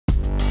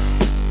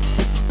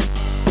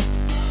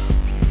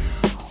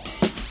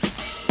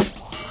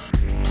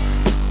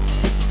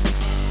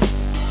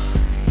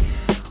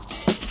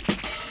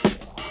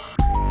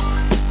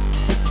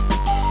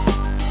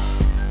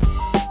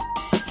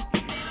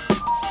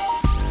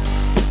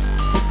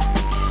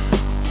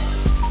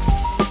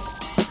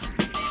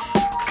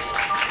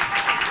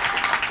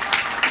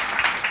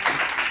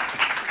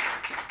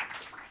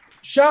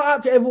shout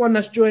out to everyone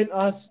that's joined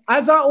us.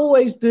 As I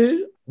always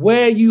do,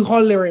 where are you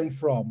hollering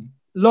from?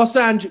 Los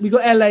Angeles, we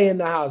got LA in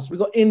the house. We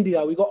got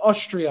India, we got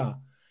Austria.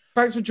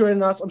 Thanks for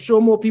joining us. I'm sure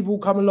more people will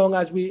come along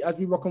as we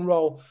rock and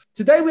roll.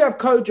 Today we have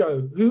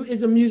Kojo, who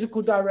is a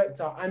musical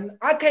director. And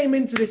I came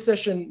into this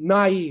session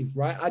naive,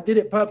 right? I did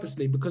it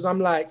purposely because I'm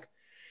like,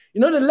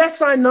 you know, the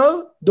less I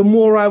know, the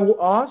more I will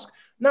ask.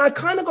 Now, I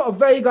kind of got a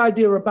vague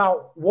idea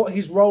about what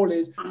his role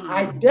is.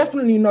 I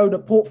definitely know the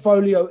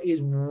portfolio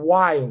is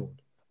wild.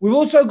 We've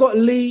also got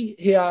Lee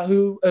here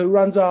who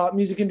runs our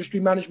music industry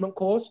management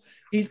course.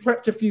 He's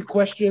prepped a few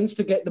questions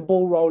to get the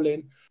ball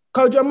rolling.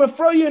 Kojo, I'm going to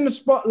throw you in the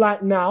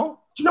spotlight now.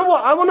 Do you know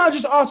what? I want to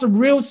just ask a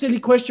real silly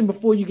question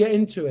before you get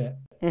into it.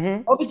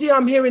 Mm-hmm. Obviously,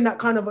 I'm hearing that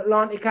kind of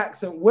Atlantic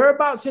accent.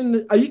 Whereabouts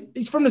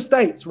he's from the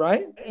States,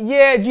 right?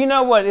 Yeah, you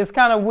know what? It's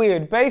kind of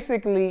weird.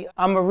 Basically,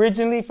 I'm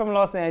originally from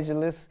Los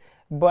Angeles,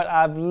 but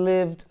I've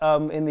lived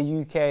in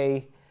the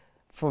UK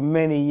for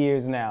many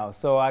years now.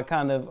 So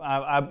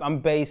I'm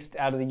based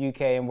out of the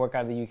UK and work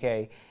out of the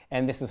UK,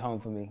 and this is home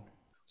for me.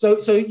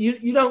 So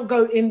you don't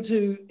go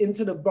into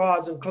the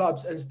bars and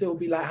clubs and still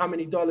be like, how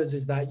many dollars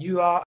is that?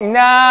 You are...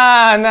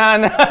 Nah.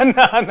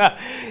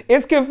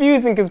 It's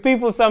confusing because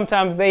people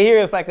sometimes, they hear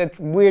it's like a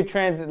weird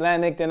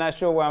transatlantic. They're not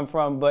sure where I'm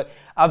from, but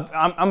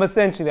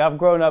I've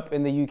grown up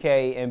in the UK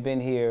and been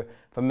here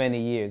for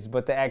many years,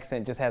 but the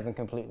accent just hasn't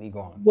completely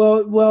gone.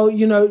 Well,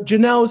 you know,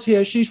 Janelle's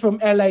here. She's from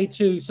LA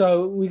too.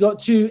 So we got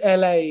two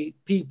LA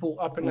people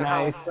up in the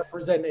house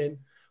representing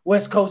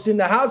West Coast in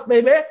the house,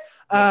 baby.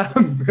 So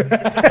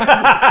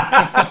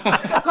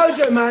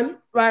Kojo, man,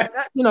 right?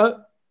 You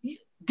know,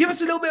 give us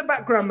a little bit of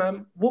background,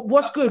 man.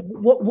 What's good?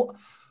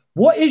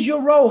 What is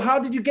your role? How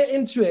did you get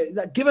into it?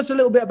 Like, give us a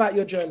little bit about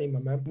your journey, my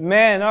man.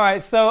 Man, all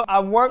right. So I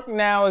work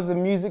now as a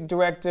music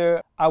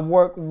director. I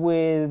work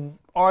with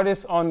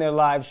artists on their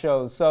live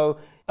shows. So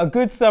a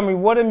good summary,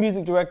 what a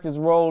music director's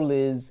role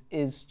is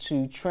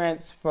to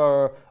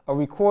transfer a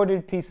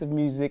recorded piece of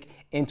music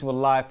into a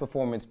live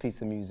performance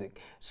piece of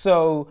music.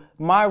 So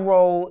my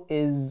role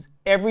is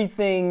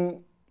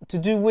everything to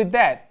do with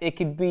that. It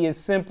could be as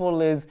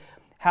simple as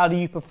how do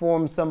you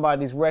perform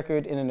somebody's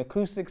record in an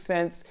acoustic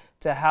sense,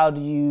 to how do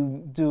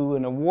you do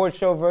an award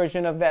show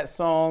version of that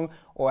song,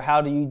 or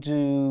how do you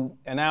do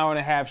an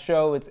hour-and-a-half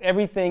show. It's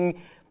everything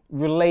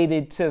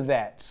related to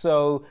that.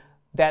 So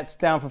that's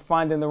down for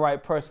finding the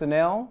right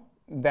personnel,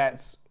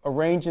 that's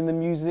arranging the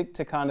music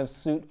to kind of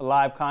suit a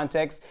live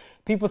context.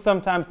 People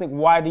sometimes think,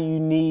 why do you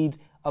need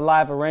a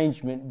live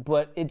arrangement?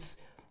 But it's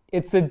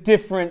a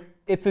different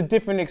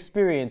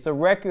experience. A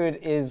record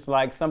is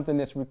like something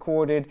that's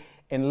recorded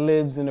and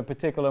lives in a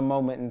particular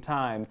moment in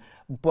time.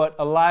 But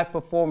a live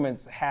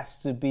performance has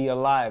to be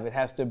alive. It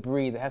has to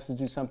breathe. It has to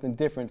do something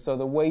different. So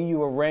the way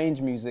you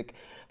arrange music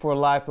for a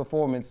live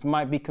performance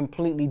might be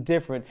completely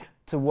different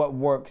to what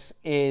works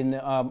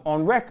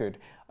on record.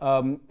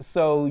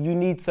 So you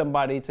need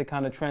somebody to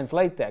kind of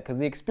translate that because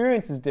the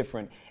experience is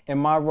different. And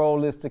my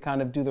role is to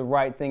kind of do the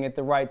right thing at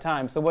the right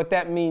time. So what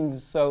that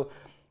means, so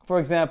for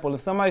example,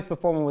 if somebody's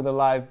performing with a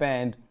live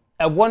band,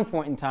 at one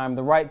point in time,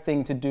 the right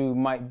thing to do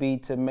might be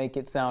to make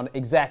it sound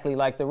exactly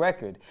like the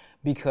record.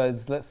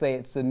 Because let's say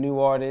it's a new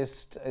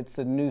artist, it's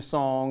a new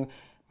song,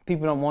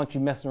 people don't want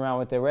you messing around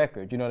with their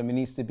record. You know what I mean?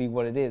 It needs to be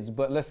what it is.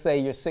 But let's say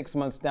you're 6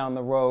 months down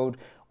the road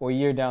or a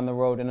year down the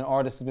road and an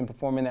artist has been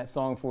performing that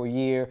song for a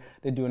year,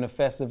 they're doing a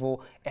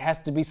festival. It has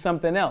to be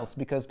something else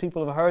because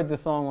people have heard the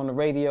song on the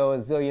radio a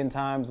zillion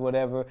times,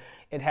 whatever.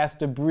 It has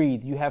to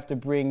breathe. You have to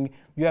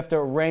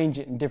arrange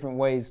it in different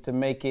ways to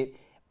make it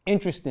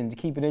interesting, to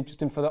keep it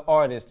interesting for the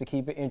artist, to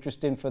keep it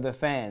interesting for the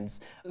fans.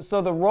 So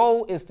the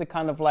role is to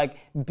kind of like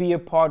be a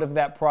part of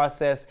that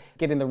process,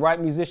 getting the right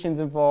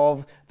musicians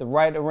involved, the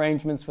right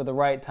arrangements for the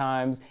right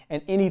times,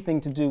 and anything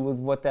to do with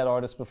what that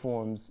artist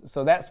performs.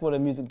 So that's what a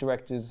music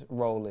director's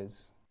role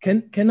is.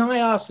 Can I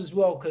ask as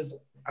well, because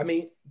I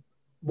mean,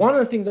 one of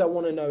the things I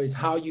want to know is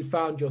how you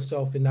found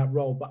yourself in that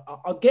role, but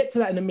I'll get to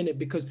that in a minute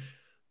because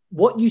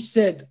what you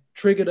said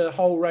triggered a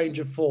whole range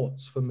of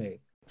thoughts for me.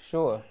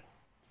 Sure.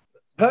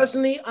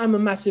 Personally, I'm a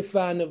massive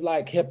fan of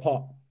like hip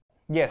hop.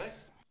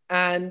 Yes.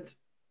 And,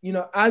 you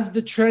know, as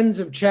the trends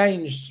have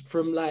changed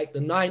from like the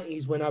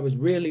 90s when I was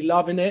really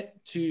loving it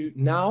to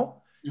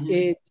now,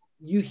 is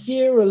you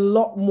hear a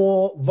lot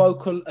more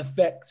vocal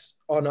effects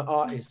on an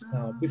artist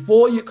now.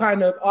 Before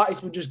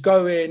artists would just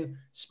go in,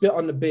 spit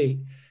on the beat.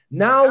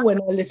 Now when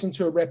I listen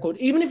to a record,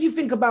 even if you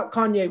think about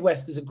Kanye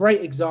West is a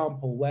great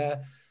example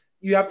where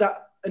you have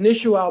that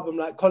initial album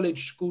like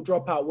College School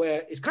Dropout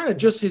where it's kind of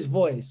just his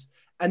voice.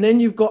 And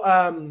then you've got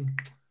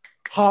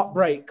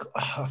Heartbreak.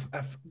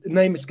 The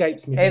name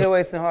escapes me.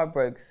 808s and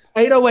Heartbreaks.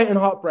 808 and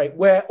Heartbreak,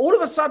 where all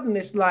of a sudden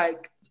it's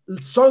like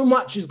so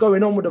much is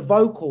going on with the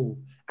vocal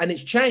and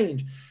it's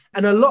changed.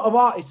 And a lot of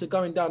artists are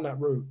going down that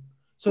route.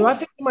 So I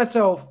think to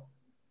myself,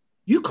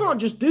 you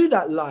can't just do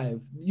that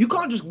live. You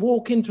can't just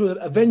walk into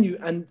a venue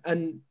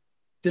and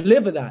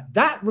deliver that.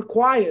 That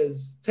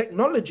requires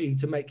technology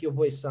to make your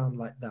voice sound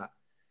like that.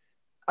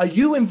 Are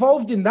you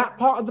involved in that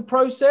part of the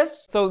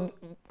process? So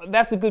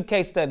that's a good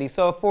case study.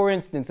 So for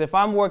instance, if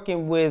I'm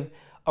working with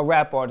a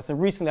rap artist.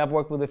 And recently I've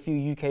worked with a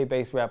few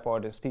UK-based rap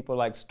artists, people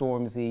like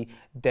Stormzy,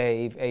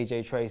 Dave,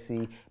 AJ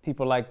Tracey,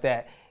 people like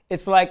that.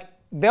 It's like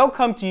they'll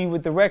come to you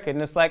with the record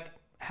and it's like,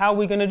 how are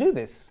we gonna do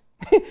this?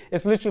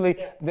 It's literally,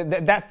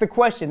 that's the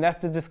question, that's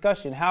the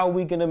discussion. How are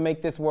we gonna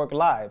make this work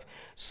live?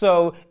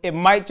 So it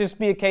might just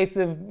be a case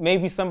of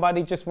maybe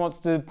somebody just wants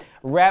to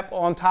rap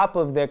on top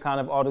of their kind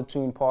of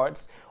auto-tune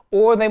parts,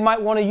 or they might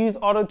want to use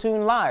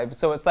auto-tune live.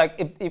 So it's like,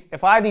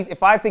 if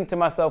I think to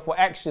myself, well,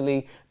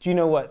 actually, do you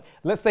know what?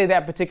 Let's say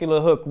that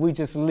particular hook, we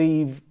just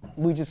leave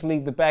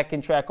the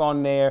backing track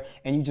on there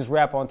and you just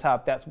rap on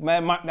top. That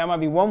might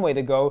be one way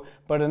to go,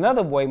 but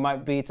another way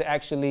might be to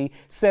actually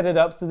set it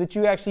up so that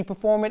you actually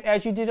perform it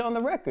as you did it on the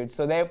record.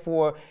 So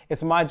therefore,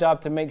 it's my job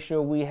to make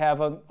sure we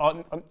have a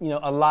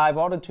live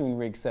auto-tune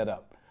rig set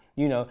up.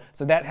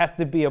 So that has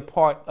to be a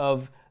part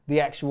of the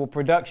actual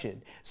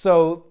production.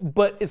 So,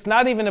 but it's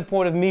not even a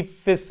point of me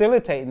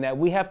facilitating that.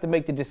 We have to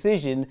make the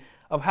decision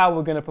of how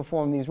we're going to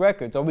perform these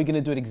records. Are we going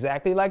to do it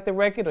exactly like the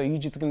record? Or are you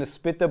just going to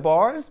spit the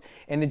bars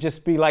and it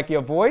just be like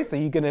your voice? Are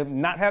you going to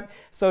not have?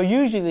 So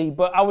usually,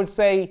 but I would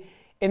say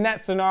in that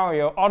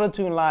scenario,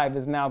 auto-tune live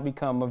has now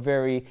become a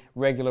very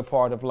regular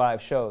part of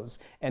live shows,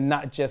 and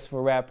not just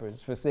for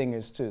rappers, for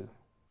singers too.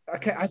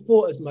 Okay, I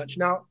thought as much.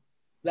 Now,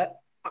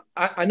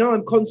 I know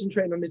I'm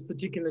concentrating on this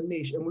particular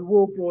niche and we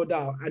will broad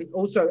out. And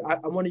also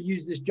I want to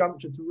use this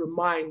juncture to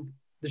remind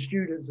the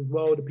students as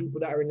well, the people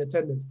that are in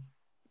attendance,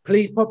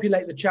 please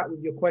populate the chat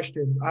with your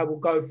questions. I will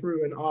go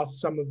through and ask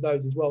some of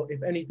those as well,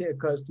 if anything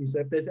occurs to you.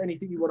 So if there's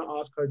anything you want to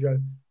ask Kojo,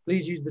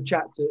 please use the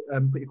chat to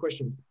put your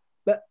questions.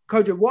 But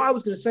Kojo, what I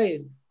was going to say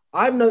is,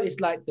 I've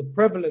noticed like the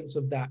prevalence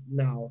of that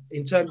now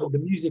in terms of the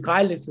music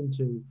I listen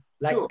to,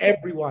 like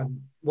everyone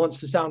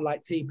wants to sound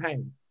like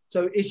T-Pain.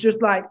 So it's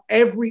just like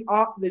every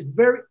art,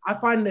 I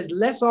find there's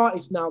less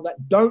artists now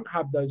that don't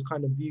have those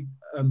kind of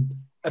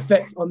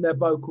effects on their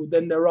vocal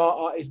than there are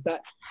artists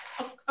that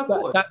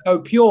go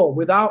pure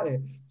without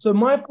it. So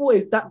my thought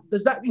is that,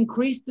 does that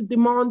increase the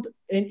demand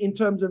in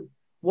terms of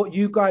what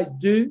you guys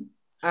do?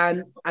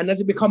 And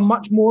has it become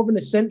much more of an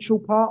essential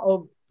part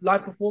of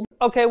live performance?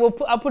 Okay, well,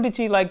 I'll put it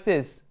to you like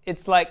this.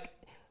 It's like,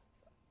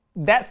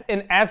 that's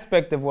an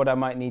aspect of what I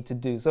might need to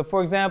do. So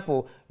for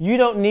example, you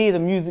don't need a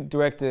music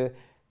director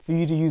for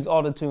you to use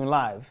auto-tune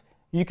live.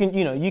 You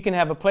can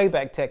have a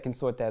playback tech and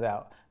sort that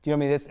out. Do you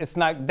know what I mean? It's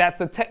not, that's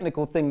a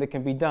technical thing that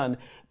can be done.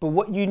 But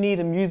what you need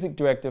a music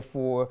director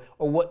for,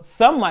 or what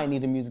some might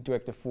need a music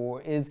director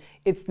for,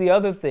 it's the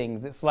other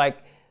things. It's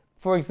like,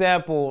 for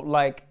example,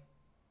 like,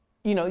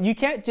 you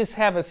can't just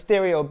have a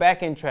stereo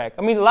backing track.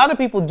 I mean, a lot of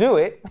people do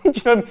it, you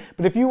know what I mean?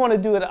 But if you want to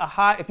do it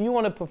if you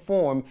want to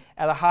perform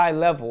at a high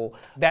level,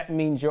 that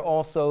means you're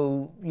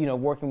also,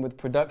 working with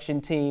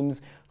production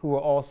teams who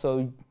are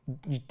also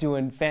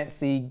doing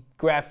fancy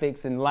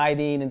graphics and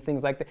lighting and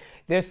things like that.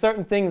 There's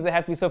certain things that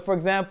have to be, so for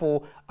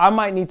example, I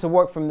might need to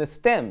work from the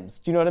stems.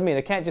 Do you know what I mean?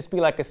 It can't just be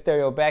like a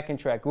stereo backing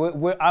track.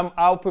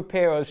 I'll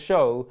prepare a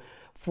show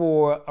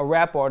for a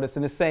rap artist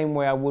in the same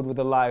way I would with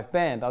a live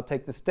band. I'll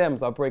take the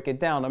stems, I'll break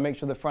it down, I'll make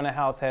sure the front of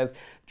house has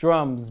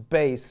drums,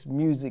 bass,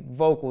 music,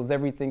 vocals,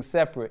 everything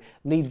separate.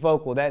 Lead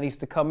vocal, that needs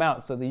to come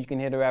out so that you can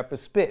hear the rapper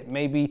spit.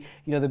 Maybe,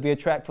 there'll be a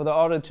track for the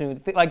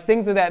auto-tune. Like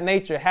things of that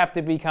nature have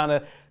to be kind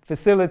of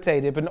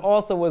facilitated, but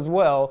also as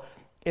well,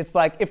 it's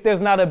like if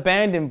there's not a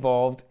band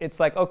involved, it's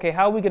like, okay,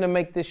 how are we going to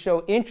make this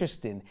show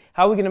interesting?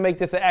 How are we going to make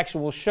this an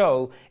actual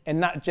show and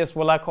not just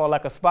what I call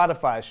like a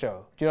Spotify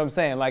show? Do you know what I'm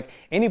saying? Like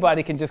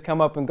anybody can just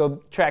come up and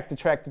go track to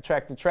track to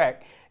track to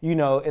track.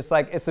 It's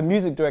like it's a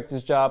music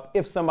director's job,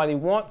 if somebody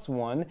wants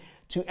one,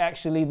 to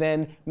actually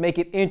then make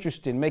it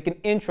interesting, make an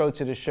intro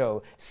to the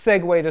show,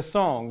 segue to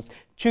songs,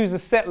 choose a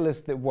set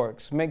list that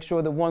works, make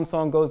sure that one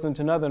song goes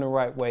into another in the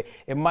right way.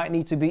 It might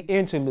need to be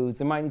interludes,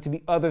 there might need to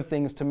be other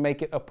things to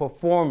make it a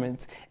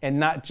performance and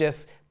not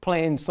just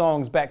playing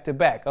songs back to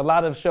back. A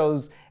lot of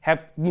shows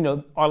have,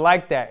 are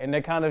like that, and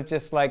they're kind of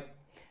just like,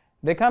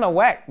 they're kind of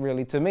whack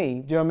really to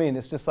me. Do you know what I mean?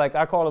 It's just like,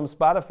 I call them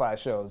Spotify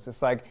shows.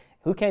 It's like,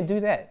 who can't do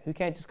that? Who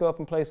can't just go up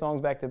and play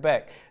songs back to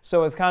back?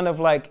 So it's kind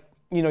of like,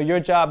 your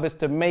job is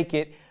to make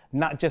it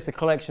not just a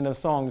collection of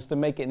songs, to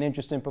make it an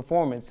interesting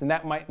performance. And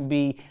that might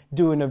be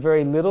doing a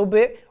very little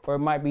bit, or it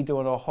might be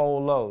doing a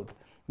whole load,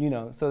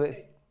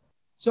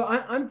 So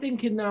I'm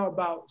thinking now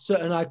about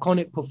certain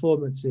iconic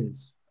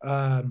performances.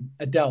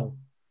 Adele,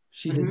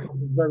 she did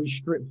something very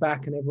stripped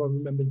back and everyone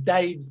remembers.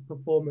 Dave's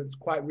performance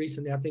quite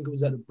recently, I think it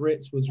was at the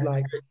Brits,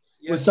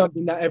 was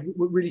something that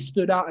really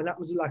stood out, and that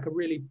was like a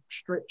really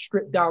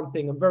stripped down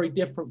thing and very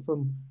different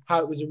from how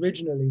it was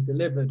originally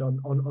delivered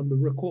on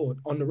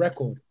the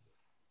record.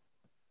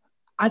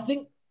 I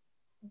think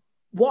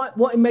what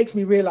it makes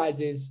me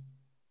realize is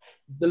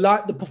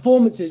the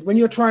performances, when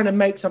you're trying to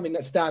make something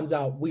that stands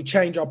out, we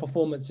change our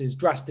performances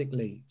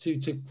drastically to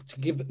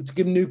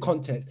give new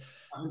context.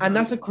 And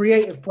that's a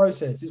creative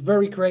process. It's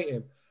very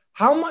creative.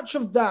 How much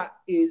of that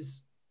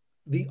is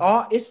the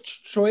artist's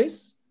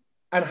choice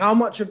and how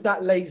much of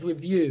that lays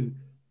with you?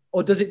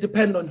 Or does it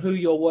depend on who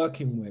you're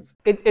working with?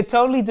 It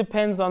totally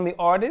depends on the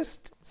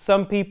artist.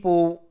 Some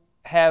people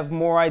have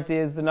more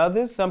ideas than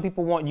others. Some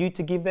people want you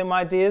to give them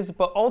ideas,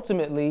 but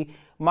ultimately,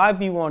 my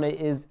view on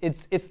it is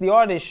it's the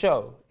artist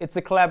show. It's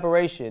a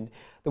collaboration.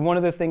 One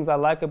of the things I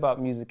like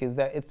about music is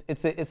that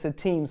it's a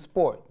team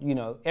sport. You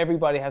know,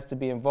 everybody has to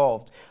be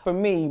involved. For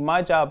me,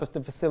 my job is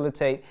to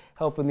facilitate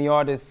helping the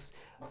artists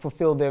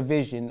fulfill their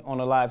vision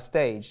on a live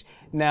stage.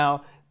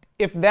 Now,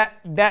 if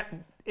that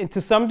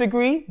to some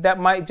degree, that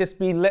might just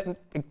be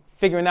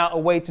figuring out a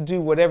way to do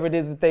whatever it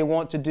is that they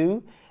want to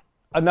do.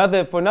 For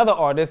another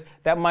artist,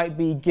 that might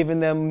be giving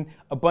them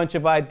a bunch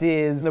of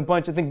ideas and a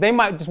bunch of things. They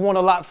might just want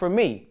a lot from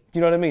me,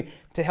 you know what I mean,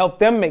 to help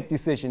them make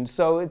decisions.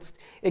 So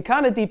it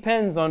kind of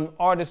depends on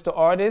artist to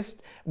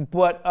artist,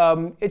 but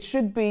it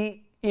should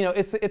be, you know,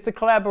 it's a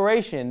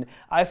collaboration.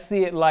 I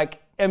see it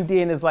like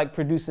MDing is like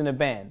producing a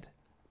band.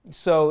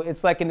 So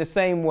it's like in the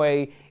same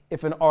way,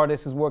 if an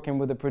artist is working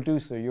with a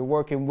producer, you're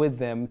working with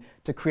them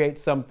to create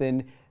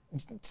something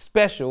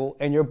special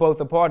and you're both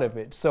a part of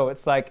it. So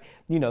it's like,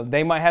 you know,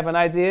 they might have an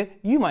idea,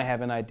 you might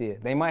have an idea.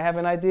 They might have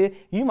an idea,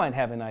 you might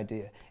have an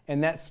idea.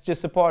 And that's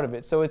just a part of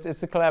it. So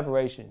it's a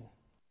collaboration.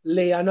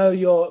 Lee, I know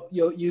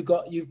you've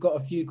got a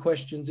few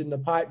questions in the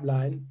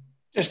pipeline.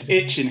 Just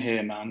itching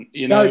here, man.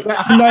 You know. No,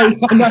 I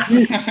know.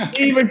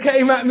 You even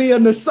came at me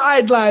on the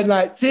sideline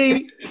like,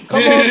 T,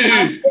 come on,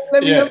 man.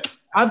 Let me know.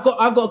 I've got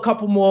a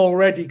couple more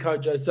already,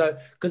 Kojo. So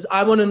because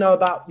I want to know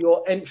about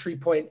your entry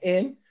point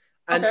in.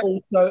 And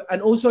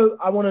also,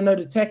 I want to know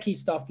the techie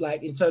stuff,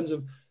 like in terms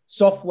of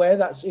software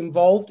that's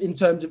involved in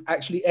terms of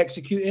actually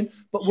executing.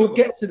 But we'll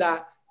get to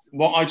that.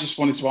 What I just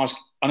wanted to ask,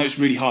 I know it's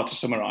really hard to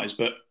summarize,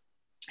 but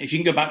if you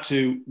can go back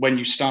to when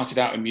you started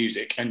out in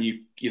music and you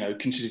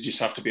considered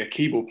yourself to be a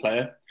keyboard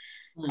player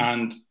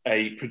and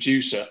a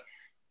producer,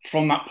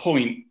 from that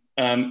point,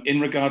 in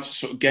regards to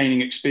sort of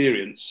gaining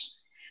experience,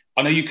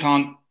 I know you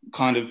can't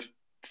kind of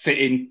fit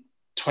in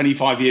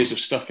 25 years of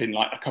stuff in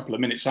like a couple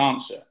of minutes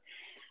answer.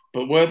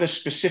 But were there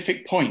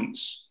specific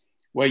points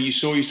where you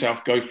saw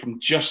yourself go from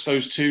just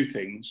those two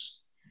things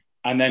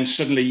and then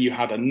suddenly you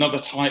had another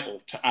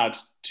title to add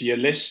to your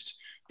list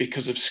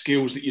because of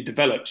skills that you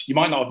developed? You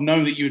might not have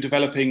known that you were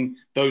developing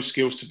those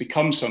skills to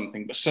become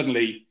something, but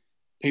suddenly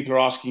people are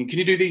asking, can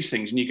you do these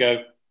things? And you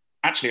go,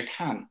 actually, I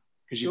can,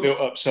 because you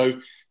built up.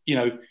 So, you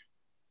know,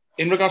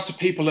 in regards to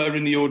people that are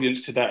in the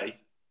audience today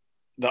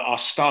that are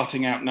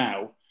starting out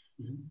now,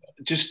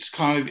 just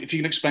kind of, if you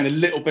can explain a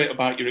little bit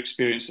about your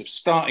experience of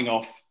starting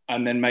off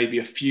and then maybe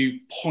a few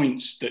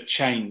points that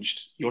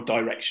changed your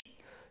direction.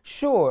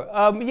 Sure.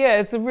 Yeah,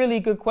 it's a really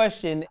good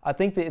question. I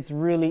think that it's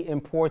really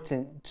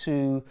important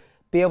to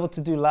be able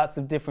to do lots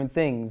of different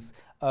things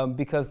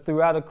because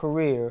throughout a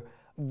career,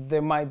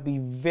 there might be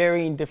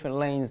varying different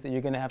lanes that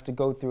you're going to have to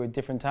go through at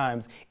different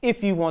times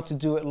if you want to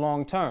do it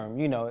long term.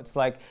 You know, it's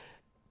like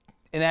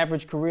an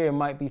average career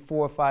might be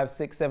 4, 5,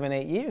 6, 7,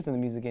 8 years in the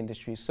music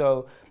industry.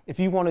 So if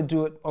you want to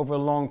do it over a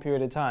long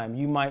period of time,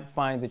 you might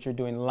find that you're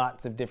doing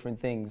lots of different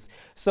things.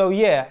 So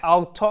yeah,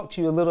 I'll talk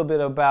to you a little bit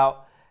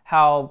about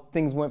how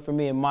things went for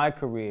me in my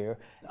career.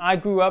 I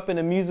grew up in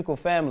a musical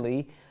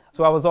family,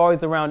 so I was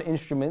always around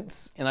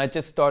instruments, and I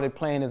just started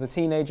playing as a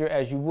teenager,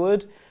 as you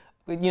would.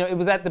 You know, it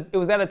was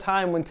at a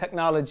time when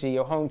technology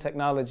or home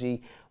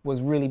technology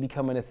was really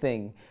becoming a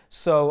thing.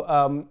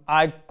 So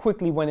I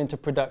quickly went into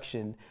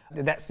production.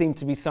 That seemed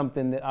to be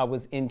something that I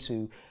was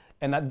into.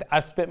 And I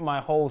spent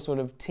my whole sort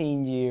of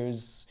teen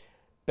years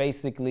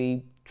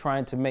basically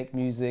trying to make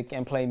music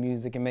and play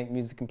music and make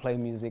music and play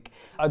music.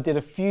 I did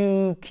a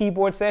few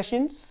keyboard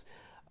sessions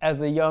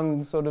as a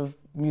young sort of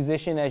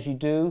musician, as you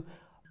do.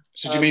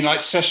 So do you mean like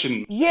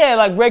sessions? Yeah,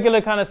 like regular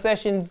kind of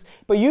sessions.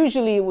 But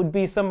usually it would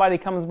be somebody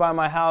comes by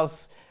my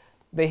house,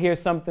 they hear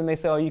something, they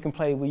say, oh, you can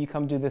play, will you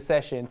come do this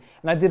session?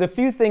 And I did a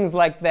few things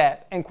like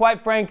that. And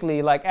quite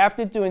frankly, like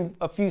after doing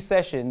a few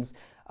sessions,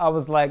 I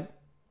was like,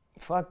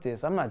 fuck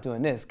this, I'm not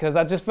doing this. Because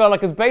I just felt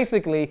like, because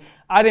basically,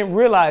 I didn't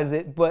realize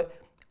it, but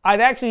I'd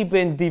actually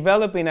been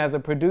developing as a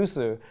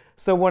producer.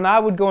 So when I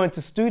would go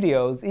into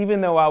studios,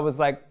 even though I was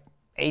like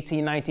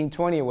 18, 19,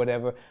 20 or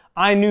whatever,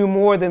 I knew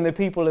more than the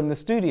people in the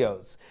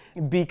studios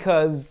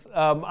because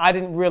I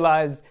didn't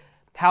realize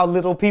how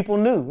little people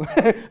knew.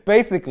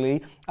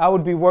 Basically, I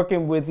would be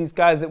working with these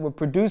guys that were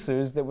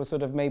producers that were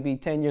sort of maybe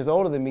 10 years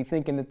older than me,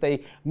 thinking that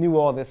they knew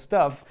all this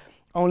stuff,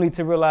 only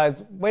to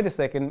realize, wait a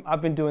second,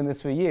 I've been doing this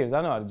for years.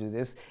 I know how to do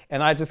this.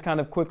 And I just kind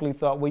of quickly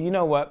thought, well, you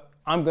know what?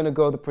 I'm going to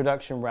go the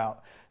production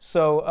route.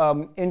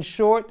 So in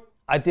short,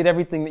 I did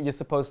everything that you're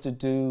supposed to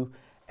do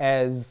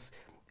as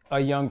a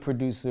young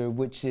producer,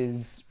 which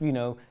is, you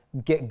know,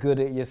 get good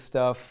at your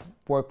stuff,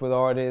 work with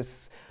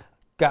artists,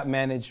 got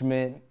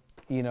management,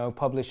 you know,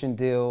 publishing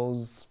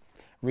deals,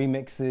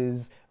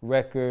 remixes,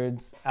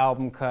 records,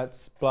 album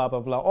cuts, blah, blah,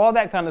 blah, all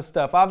that kind of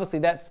stuff. Obviously,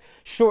 that's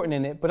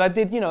shortening it, but I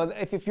did, you know,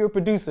 if you're a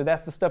producer,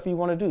 that's the stuff you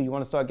want to do. You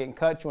want to start getting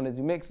cuts, you want to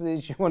do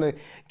mixes, you want to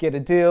get a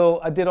deal.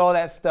 I did all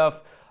that stuff.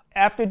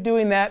 After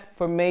doing that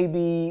for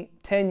maybe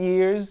 10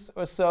 years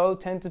or so,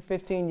 10 to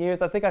 15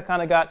 years, I think I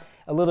kind of got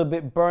a little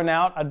bit burnt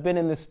out. I'd been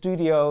in the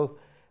studio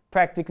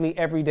practically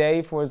every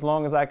day for as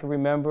long as I can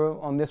remember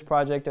on this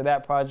project or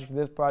that project,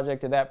 this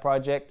project or that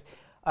project.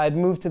 I'd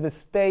moved to the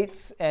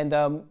States, and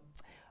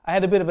I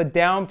had a bit of a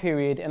down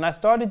period, and I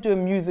started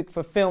doing music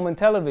for film and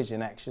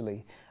television,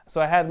 actually.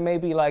 So I had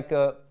maybe like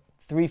a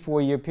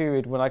 3-4 year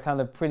period when I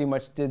kind of pretty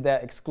much did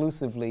that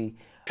exclusively.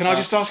 Can I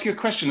just ask you a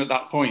question at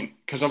that point?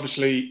 Because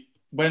obviously,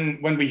 when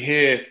we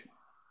hear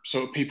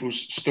sort of people's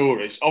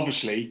stories,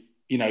 obviously,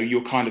 you know,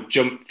 you'll kind of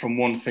jump from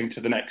one thing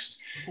to the next.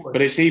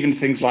 But it's even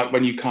things like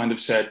when you kind of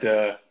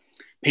said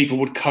people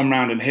would come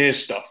round and hear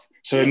stuff.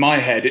 So in my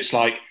head, it's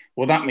like,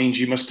 well, that means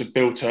you must have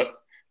built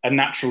up a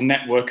natural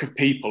network of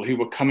people who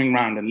were coming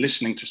round and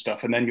listening to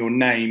stuff. And then your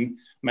name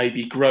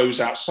maybe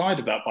grows outside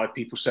of that by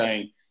people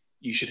saying,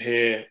 you should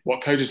hear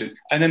what Kojo's in.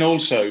 And then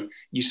also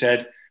you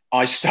said,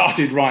 I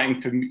started writing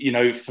for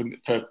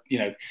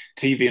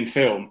TV and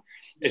film.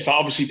 It's like,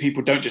 obviously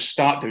people don't just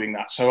start doing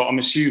that. So I'm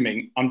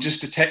assuming, I'm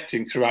just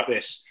detecting throughout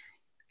this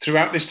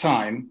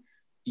time,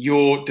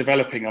 you're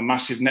developing a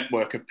massive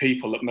network of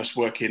people that must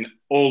work in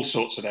all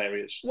sorts of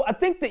areas. Well, I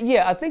think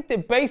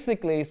that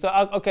basically,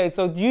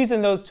 so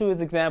using those two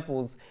as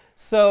examples.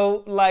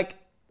 So like,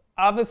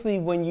 obviously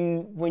when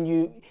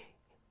you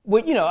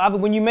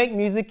make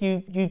music,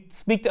 you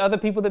speak to other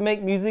people that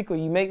make music, or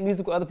you make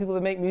music with other people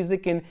that make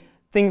music, and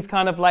things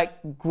kind of like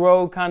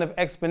grow kind of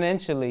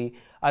exponentially.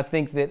 I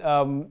think that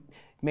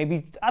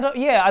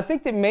I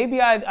think that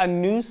maybe I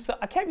knew,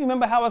 I can't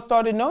remember how I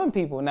started knowing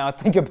people now I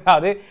think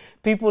about it.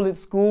 People at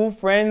school,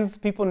 friends,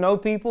 people know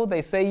people.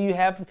 They say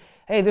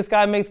hey, this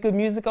guy makes good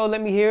music. Oh,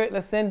 let me hear it.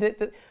 Let's send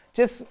it.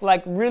 Just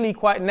like really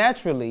quite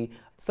naturally.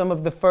 Some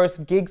of the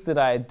first gigs that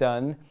I had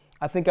done,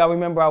 I think I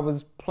remember I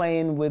was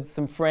playing with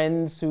some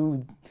friends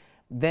who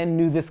then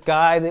knew this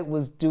guy that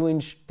was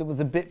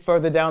a bit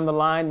further down the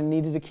line and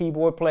needed a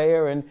keyboard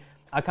player, and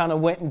I kind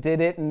of went and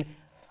did it. And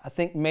I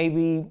think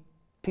maybe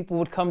people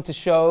would come to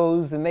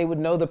shows and they would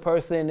know the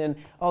person, and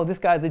oh, this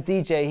guy's a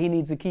DJ, he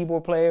needs a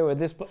keyboard player, or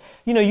this,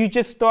 you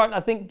just start, I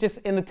think just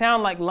in a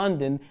town like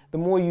London, the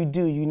more you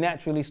do, you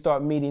naturally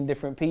start meeting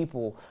different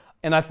people.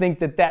 And I think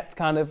that that's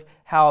kind of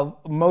how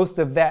most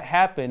of that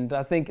happened.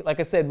 I think, like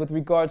I said, with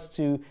regards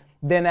to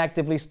then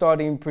actively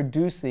starting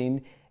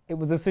producing, it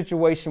was a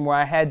situation where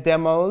I had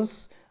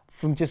demos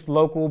from just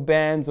local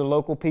bands or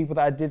local people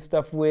that I did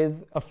stuff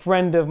with. A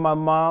friend of my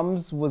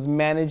mom's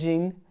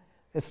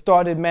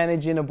started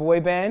managing a boy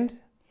band.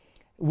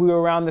 We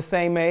were around the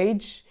same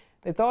age.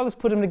 They thought, let's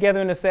put them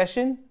together in a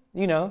session.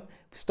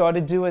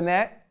 Started doing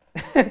that.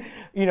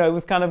 It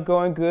was kind of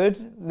going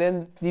good.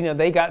 Then,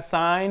 they got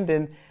signed,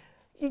 and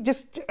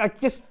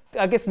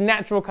I guess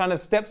natural kind of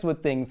steps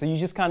with things. So you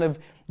just kind of,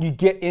 you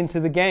get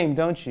into the game,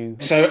 don't you?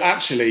 So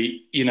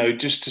actually,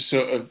 just to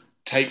sort of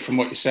take from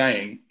what you're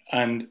saying,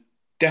 and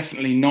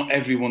definitely not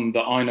everyone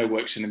that I know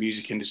works in the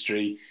music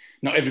industry,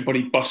 not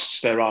everybody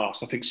busts their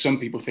arse. I think some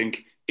people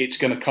think it's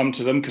going to come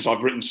to them because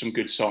I've written some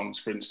good songs,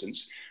 for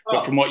instance.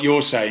 But from what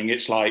you're saying,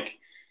 it's like,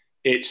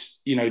 it's,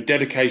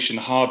 dedication,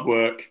 hard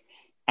work,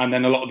 and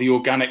then a lot of the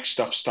organic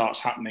stuff starts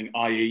happening,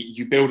 i.e.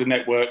 you build a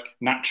network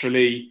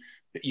naturally,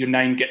 your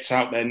name gets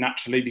out there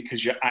naturally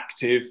because you're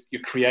active,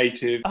 you're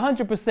creative.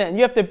 100%.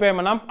 You have to bear in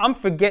mind, I'm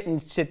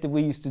forgetting shit that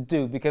we used to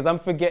do, because I'm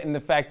forgetting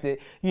the fact that,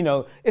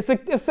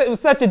 it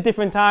was such a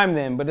different time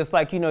then, but it's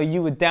like, you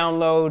would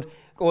download,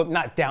 or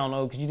not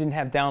download, because you didn't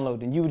have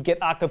downloading. You would get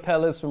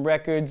acapellas from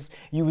records,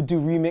 you would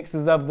do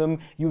remixes of them,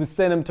 you would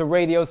send them to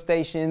radio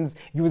stations,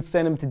 you would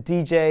send them to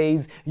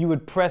DJs, you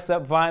would press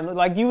up vinyl,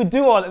 like you would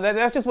do all of that.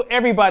 That's just what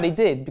everybody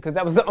did, because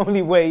that was the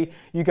only way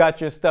you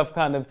got your stuff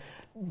kind of,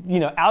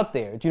 out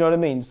there. Do you know what I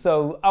mean?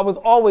 So I was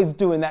always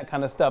doing that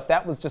kind of stuff.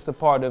 That was just a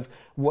part of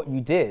what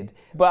you did.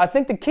 But I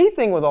think the key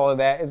thing with all of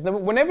that is that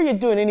whenever you're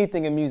doing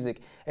anything in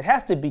music, it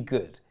has to be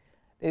good.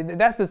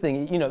 That's the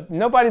thing,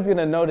 nobody's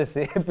gonna notice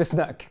it if it's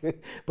not good.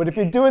 But if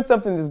you're doing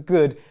something that's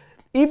good,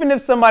 even if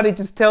somebody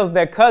just tells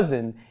their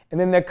cousin, and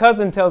then their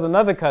cousin tells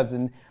another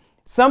cousin,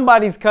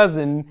 somebody's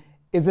cousin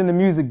is in the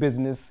music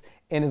business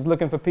and is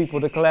looking for people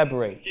to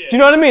collaborate. Yeah. Do you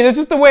know what I mean? It's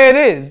just the way it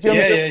is. Do you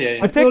know what I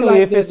mean? Particularly I feel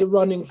like there's a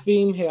running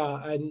theme here,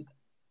 and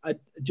I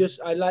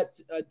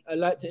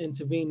like to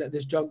intervene at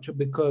this juncture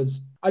because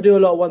I do a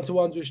lot of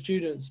one-to-ones with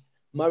students.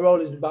 My role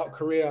is about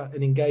career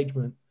and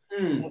engagement.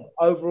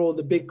 Overall,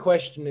 the big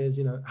question is,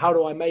 how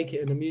do I make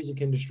it in the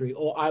music industry?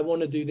 Or I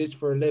want to do this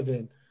for a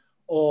living,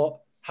 or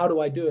how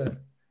do I do it?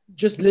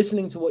 Just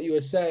listening to what you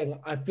were saying,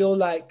 I feel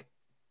like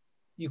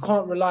you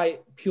can't rely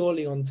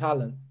purely on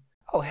talent.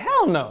 Oh,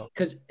 hell no.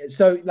 Because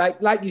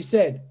like you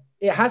said,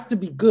 it has to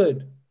be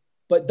good,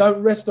 but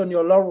don't rest on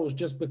your laurels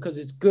just because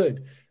it's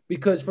good.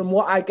 Because from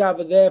what I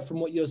gather there, from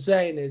what you're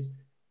saying is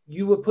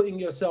you were putting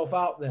yourself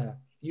out there.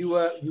 You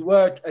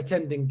were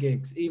attending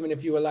gigs, even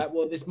if you were like,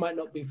 well, this might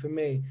not be for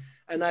me.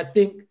 And I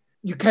think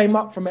you came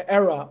up from an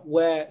era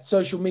where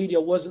social media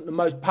wasn't the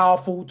most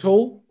powerful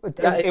tool.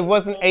 It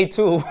wasn't a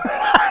tool.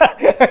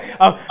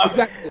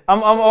 Exactly.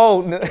 I'm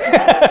old.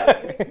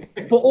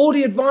 For all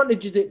the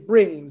advantages it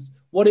brings,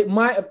 what it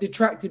might have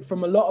detracted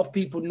from a lot of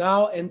people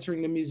now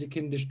entering the music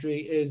industry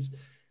is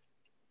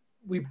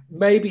we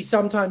maybe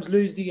sometimes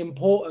lose the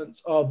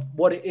importance of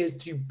what it is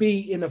to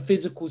be in a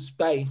physical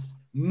space,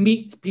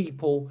 meet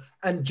people,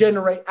 and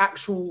generate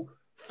actual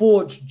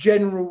forge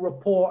general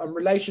rapport and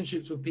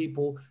relationships with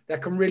people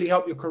that can really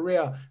help your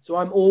career. So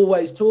I'm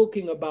always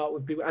talking about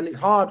with people, and it's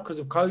hard because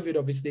of COVID,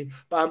 obviously,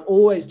 but I'm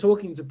always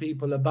talking to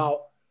people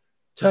about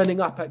turning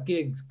up at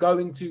gigs,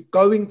 going to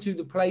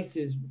the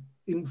places,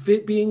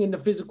 being in the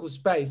physical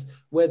space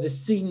where the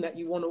scene that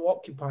you want to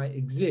occupy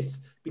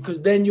exists,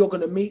 because then you're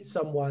going to meet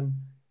someone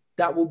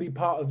that will be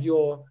part of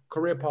your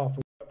career path.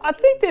 I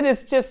think that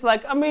it's just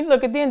like, I mean,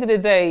 look, at the end of the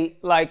day,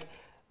 like,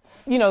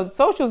 you know,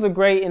 socials are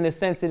great in the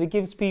sense that it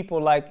gives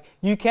people, like,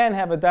 you can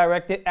have a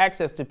direct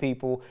access to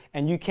people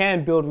and you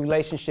can build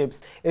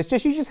relationships. It's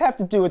just, you just have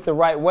to do it the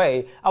right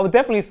way. I would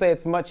definitely say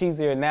it's much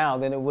easier now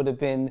than it would have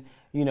been,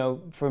 you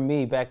know, for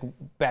me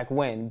back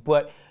when.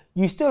 But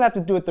you still have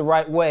to do it the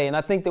right way. And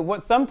I think that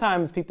what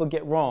sometimes people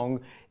get wrong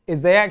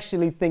is they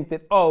actually think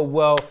that, oh,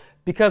 well,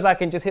 because I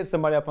can just hit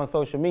somebody up on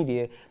social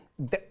media,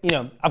 you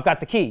know, I've got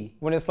the key.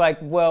 When it's like,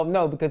 well,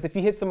 no, because if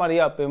you hit somebody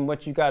up and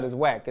what you got is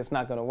whack, it's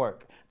not going to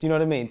work. Do you know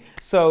what I mean?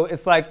 So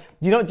it's like,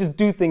 you don't just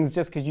do things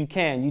just because you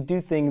can. You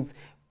do things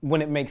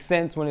when it makes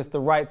sense, when it's the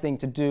right thing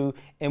to do,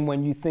 and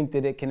when you think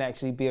that it can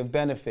actually be of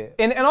benefit.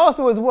 And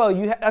also as well,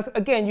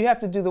 again, you have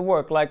to do the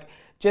work. Like,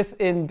 just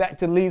back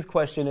to Lee's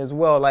question as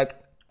well, like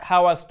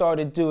how I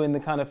started doing the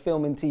kind of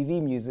film and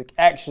TV music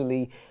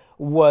actually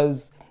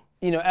was,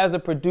 you know, as a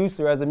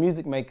producer, as a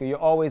music maker, you're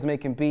always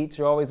making beats,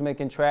 you're always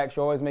making tracks,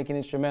 you're always making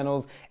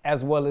instrumentals,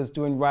 as well as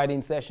doing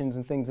writing sessions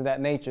and things of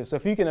that nature. So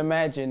if you can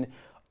imagine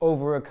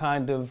over a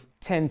kind of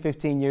 10,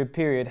 15-year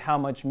period how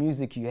much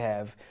music you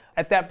have.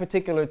 At that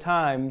particular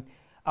time,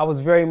 I was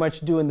very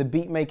much doing the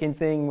beat making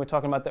thing. We're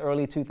talking about the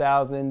early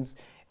 2000s,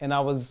 and I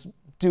was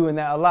doing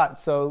that a lot.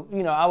 So,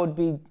 you know,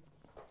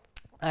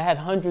 I had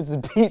hundreds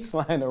of beats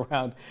lying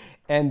around,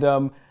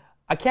 and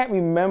I can't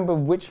remember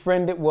which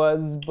friend it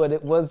was, but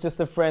it was just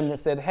a friend that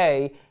said,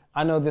 hey,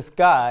 I know this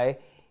guy,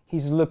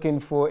 he's looking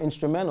for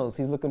instrumentals,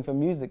 he's looking for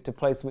music to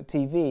place with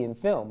TV and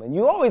film. And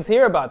you always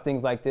hear about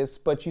things like this,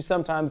 but you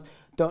sometimes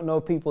don't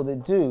know people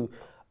that do.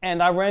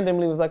 And I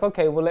randomly was like,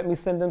 okay, well, let me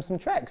send him some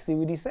tracks, see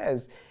what he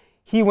says.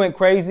 He went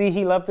crazy,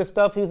 he loved this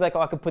stuff. He was like,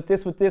 oh, I could put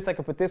this with this, I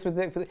could put this with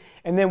this.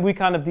 And then we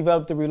kind of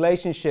developed a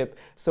relationship.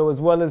 So as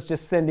well as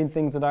just sending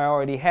things that I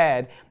already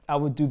had, I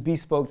would do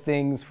bespoke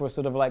things for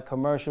sort of like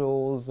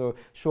commercials or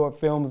short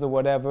films or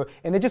whatever.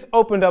 And it just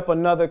opened up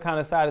another kind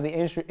of side of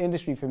the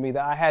industry for me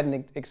that I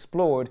hadn't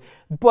explored.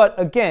 But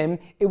again,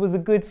 it was a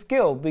good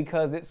skill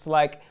because it's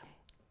like,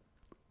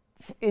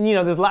 and you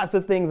know, there's lots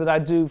of things that I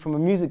do from a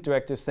music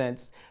director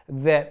sense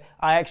that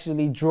I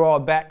actually draw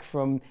back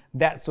from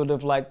that sort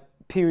of like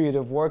period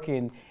of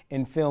working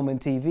in film and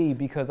TV,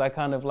 because I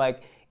kind of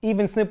like,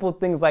 even simple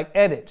things like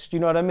edits, do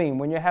you know what I mean?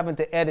 When you're having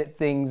to edit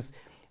things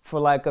for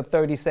like a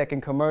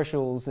 30-second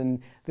commercials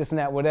and this and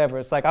that, whatever,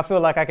 it's like, I feel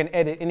like I can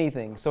edit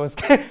anything. So it's,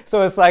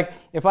 so it's like,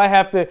 if I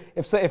have to,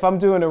 if I'm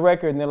doing a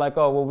record and they're like,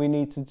 oh, well, we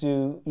need to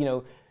do, you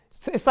know,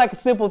 it's like a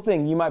simple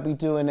thing. You might be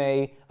doing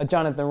a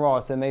Jonathan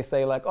Ross and they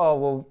say like, oh,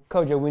 well,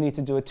 Kojo, we need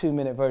to do a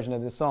 2-minute version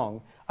of this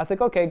song. I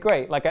think, okay,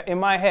 great. Like in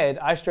my head,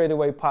 I straight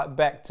away pop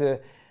back to,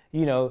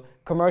 you know,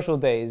 commercial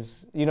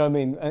days, you know what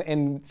I mean,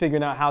 and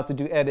figuring out how to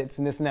do edits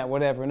and this and that,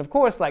 whatever. And of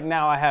course, like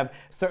now I have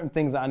certain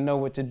things that I know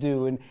what to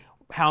do and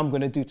how I'm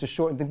going to do to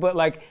shorten things. But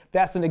like,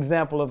 that's an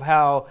example of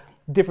how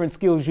different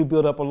skills you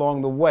build up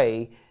along the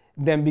way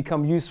then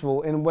become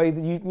useful in ways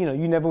that you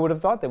never would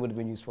have thought they would have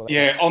been useful.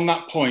 Yeah, on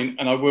that point,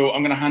 and I'm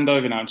going to hand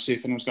over now and see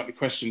if anyone's got any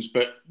questions,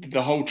 but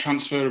the whole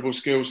transferable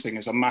skills thing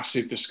is a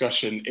massive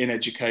discussion in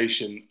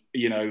education,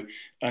 you know,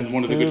 and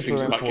one of the good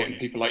things about getting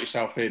people like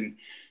yourself in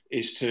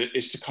is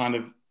to kind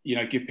of, you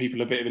know, give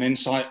people a bit of an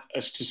insight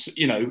as to,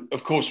 you know,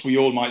 of course we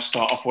all might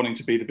start off wanting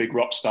to be the big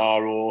rock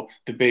star or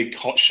the big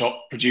hotshot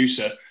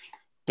producer,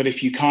 but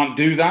if you can't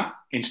do that,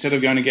 instead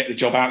of going to get the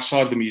job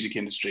outside the music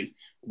industry,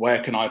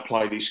 where can I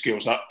apply these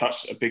skills?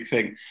 That's a big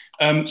thing.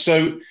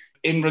 So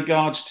in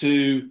regards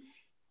to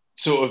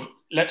sort of,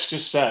 let's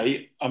just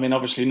say, I mean,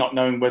 obviously not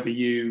knowing whether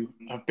you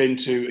have been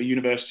to a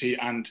university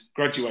and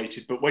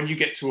graduated, but when you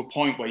get to a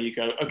point where you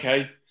go,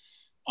 okay,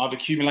 I've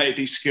accumulated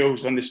these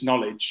skills and this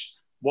knowledge,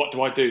 what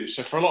do I do?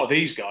 So for a lot of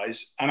these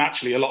guys, and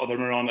actually a lot of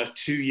them are on a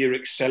 2-year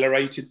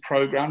accelerated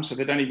program, so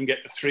they don't even get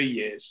the 3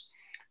 years.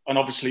 And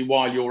obviously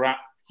while you're at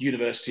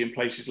university and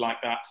places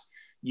like that,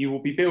 you will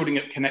be building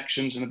up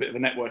connections and a bit of a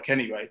network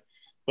anyway.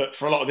 But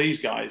for a lot of these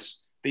guys,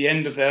 the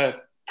end of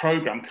their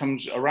program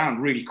comes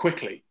around really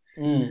quickly.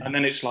 And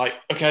then it's like,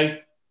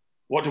 okay,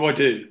 what do I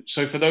do?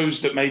 So for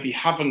those that maybe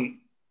haven't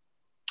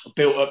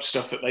built up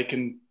stuff that they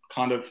can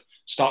kind of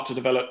start to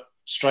develop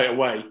straight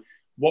away,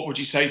 what would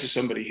you say to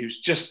somebody who's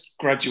just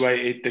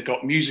graduated, they've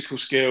got musical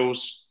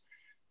skills,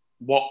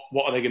 what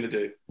are they going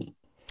to do?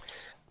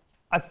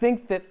 I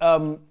think that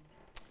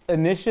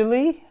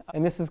initially,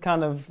 and this is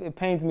kind of, it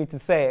pains me to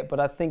say it, but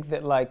I think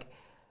that like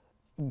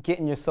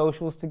getting your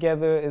socials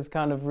together is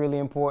kind of really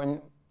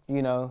important.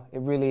 You know, it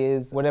really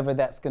is, whatever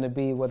that's going to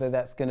be, whether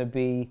that's going to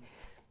be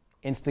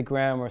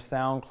Instagram or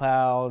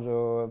SoundCloud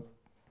or,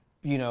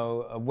 you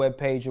know, a web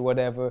page or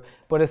whatever.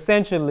 But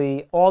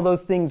essentially, all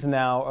those things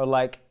now are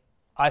like,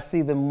 I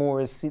see them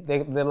more as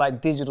they're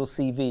like digital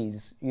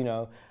CVs, you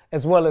know,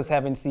 as well as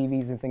having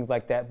CVs and things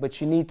like that. But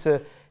you need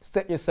to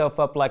set yourself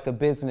up like a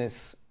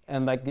business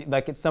and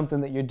like it's something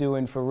that you're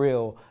doing for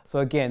real. So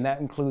again, that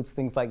includes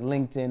things like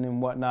LinkedIn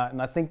and whatnot.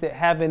 And I think that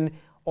having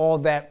all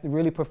that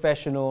really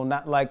professional,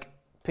 not like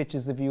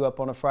pictures of you up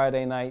on a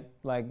Friday night,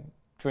 like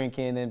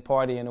drinking and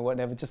partying or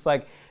whatever, just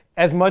like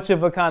as much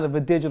of a kind of a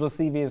digital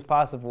CV as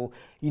possible.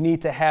 You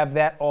need to have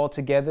that all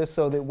together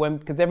so that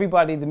because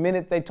everybody, the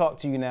minute they talk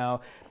to you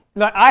now,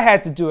 like I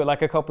had to do it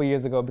like a couple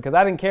years ago because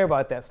I didn't care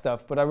about that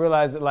stuff, but I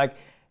realized that like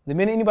the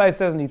minute anybody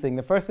says anything,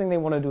 the first thing they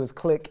want to do is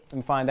click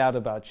and find out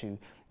about you,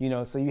 you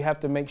know, so you have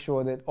to make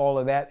sure that all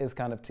of that is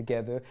kind of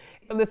together.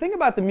 And the thing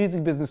about the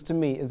music business to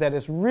me is that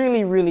it's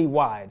really, really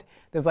wide.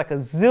 There's like a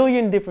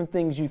zillion different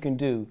things you can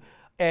do.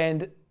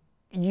 And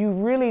you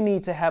really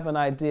need to have an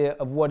idea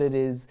of what it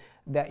is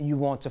that you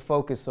want to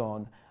focus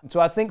on. So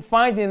I think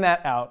finding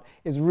that out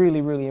is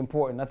really, really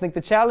important. I think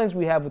the challenge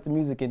we have with the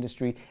music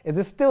industry is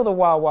it's still the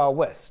wild, wild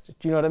west.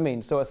 Do you know what I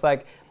mean? So it's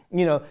like,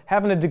 you know,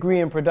 having a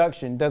degree in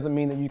production doesn't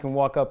mean that you can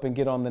walk up and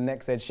get on the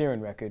next Ed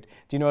Sheeran record.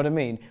 Do you know what I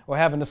mean? Or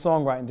having a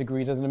songwriting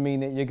degree doesn't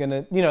mean that you're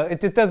gonna, you know, it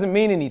just doesn't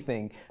mean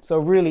anything. So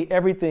really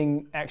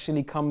everything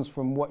actually comes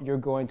from what you're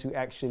going to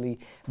actually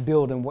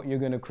build and what you're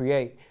gonna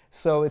create.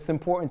 So it's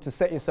important to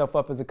set yourself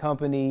up as a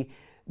company,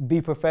 be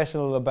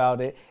professional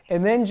about it,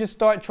 and then just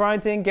start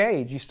trying to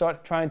engage. You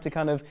start trying to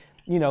kind of,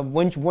 you know,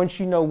 once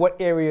you know what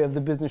area of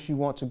the business you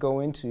want to go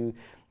into,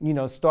 you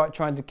know, start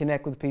trying to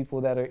connect with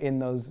people that are in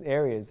those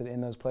areas, that are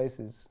in those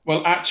places.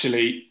 Well,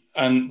 actually,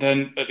 and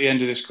then at the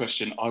end of this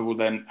question, I will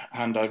then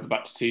hand over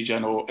back to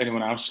T-Gen or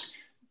anyone else.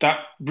 That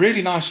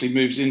really nicely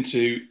moves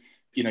into,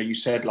 you know, you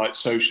said like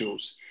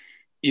socials.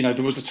 You know,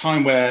 there was a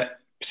time where,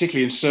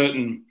 particularly in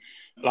certain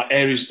like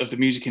areas of the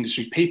music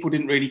industry, people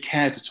didn't really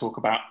care to talk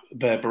about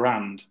their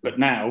brand, but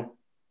now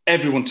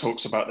everyone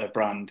talks about their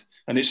brand.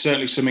 And it's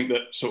certainly something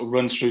that sort of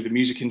runs through the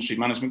music industry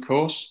management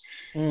course,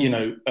 you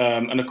know,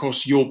 and of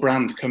course your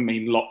brand can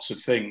mean lots of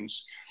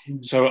things.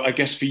 So I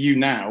guess for you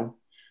now,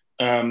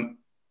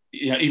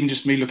 you know, even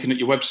just me looking at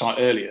your website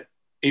earlier,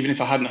 even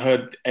if I hadn't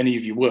heard any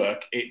of your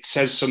work, it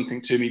says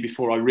something to me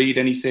before I read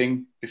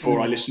anything,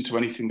 before I listen to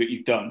anything that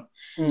you've done.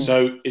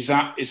 So is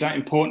that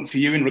important for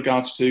you in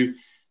regards to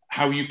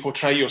how you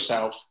portray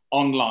yourself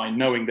online,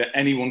 knowing that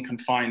anyone can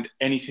find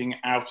anything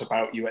out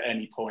about you at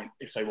any point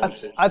if they want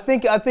to? I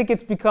think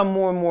it's become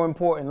more and more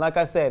important. Like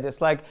I said,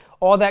 it's like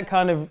all that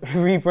kind of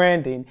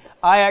rebranding.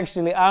 I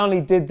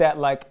only did that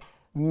like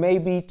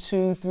maybe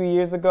 2-3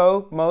 years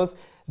ago, most,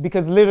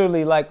 because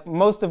literally like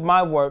most of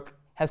my work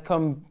has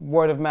come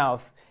word of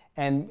mouth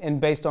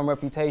and based on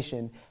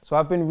reputation. So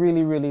I've been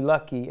really, really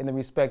lucky in the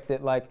respect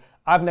that like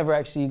I've never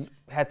actually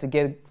had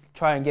to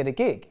try and get a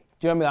gig.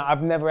 Do you know what I mean?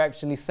 I've never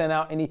actually sent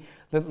out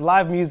the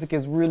live music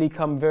has really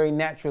come very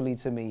naturally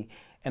to me.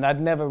 And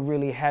I'd never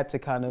really had to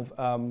kind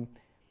of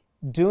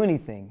do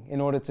anything in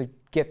order to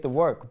get the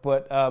work.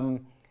 But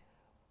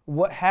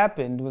what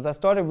happened was I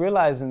started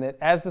realizing that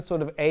as the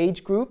sort of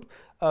age group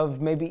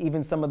of maybe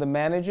even some of the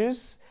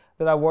managers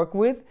that I work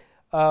with,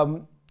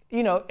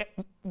 you know,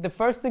 the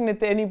first thing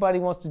that anybody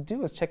wants to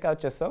do is check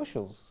out your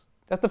socials.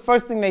 That's the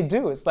first thing they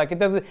do. It's like,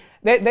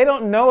 they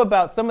don't know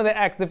about some of the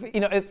acts.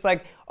 You know, it's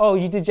like, oh,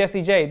 you did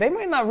Jessie J. They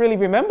might not really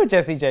remember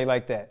Jessie J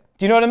like that.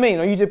 Do you know what I mean?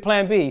 Or you did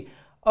Plan B.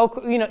 Oh,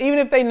 you know, even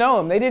if they know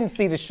him, they didn't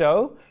see the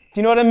show.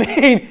 Do you know what I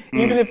mean?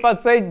 Even if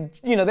I'd say,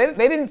 you know,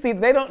 they didn't see,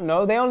 they don't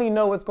know. They only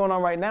know what's going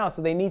on right now.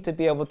 So they need to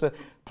be able to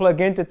plug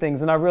into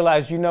things. And I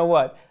realized, you know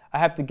what? I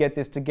have to get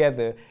this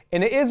together.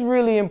 And it is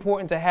really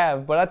important to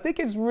have, but I think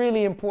it's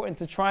really important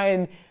to try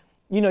and,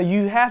 you know,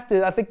 you have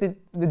to, I think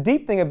the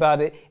deep thing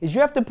about it is you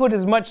have to put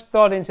as much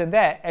thought into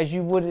that as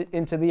you would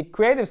into the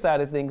creative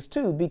side of things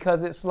too,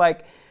 because it's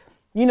like,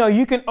 you know,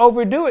 you can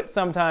overdo it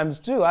sometimes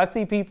too. I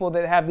see people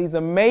that have these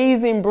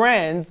amazing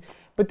brands,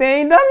 but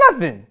they ain't done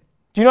nothing.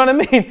 Do you know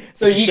what I mean?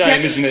 So it's a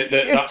shame, isn't it,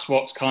 that that's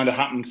what's kind of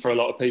happened for a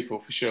lot of people,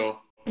 for sure.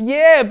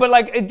 Yeah, but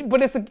like,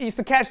 it's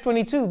a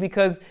catch-22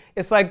 because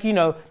it's like, you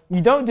know,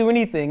 you don't do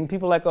anything.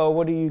 People are like, oh,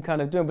 what are you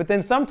kind of doing? But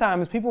then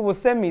sometimes people will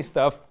send me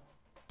stuff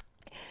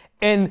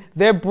and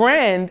their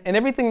brand and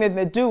everything that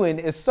they're doing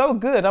is so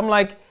good. I'm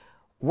like,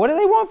 what do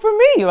they want from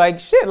me? Like,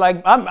 shit,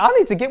 like, I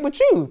need to get with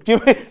you.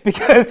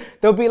 Because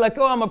they'll be like,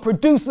 oh, I'm a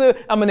producer,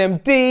 I'm an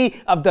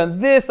MD, I've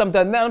done this, I've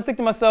done that. I'm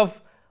thinking to myself,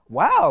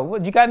 wow,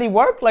 what, you got any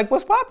work? Like,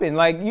 what's popping?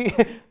 Like,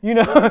 you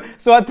know,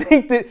 so I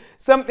think that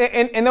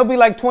and they'll be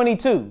like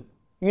 22,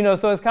 you know,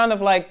 so it's kind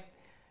of like,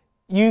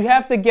 you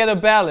have to get a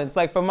balance.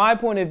 Like, from my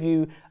point of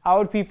view, I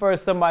would prefer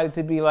somebody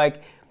to be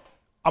like,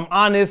 I'm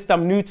honest,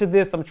 I'm new to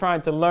this, I'm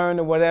trying to learn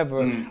or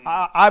whatever.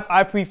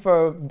 I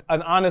prefer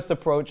an honest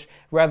approach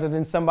rather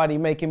than somebody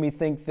making me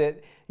think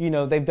that, you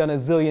know, they've done a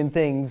zillion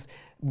things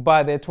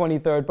by their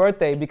 23rd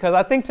birthday. Because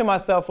I think to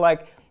myself,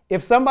 like,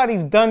 if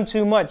somebody's done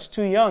too much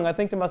too young, I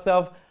think to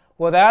myself,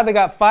 well, they either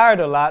got fired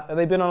a lot or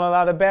they've been on a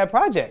lot of bad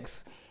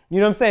projects. You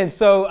know what I'm saying?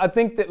 So I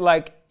think that,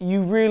 like,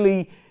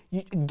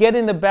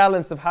 getting the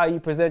balance of how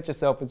you present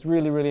yourself is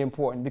really, really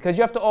important, because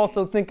you have to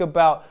also think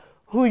about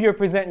who you're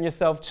presenting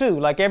yourself to.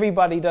 Like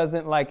everybody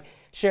doesn't like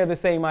share the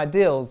same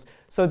ideals.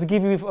 So to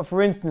give you,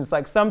 for instance,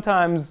 like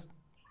sometimes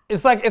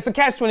it's a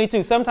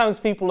catch-22. Sometimes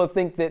people will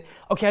think that,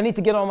 okay, I need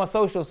to get on my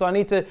social, so I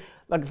need to,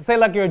 like, say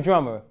like you're a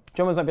drummer.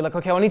 Drummers might be like,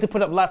 okay, well, I need to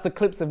put up lots of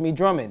clips of me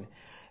drumming,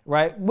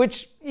 right?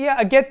 Which, yeah,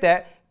 I get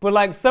that. But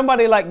like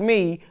somebody like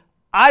me,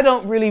 I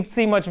don't really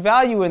see much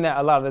value in that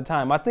a lot of the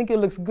time. I think it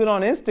looks good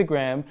on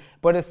Instagram,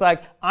 but it's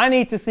like, I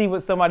need to see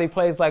what somebody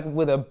plays like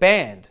with a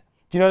band.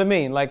 Do you know what I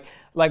mean?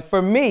 Like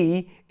for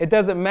me, it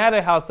doesn't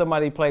matter how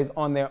somebody plays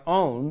on their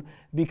own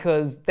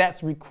because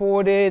that's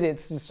recorded.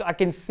 It's just, I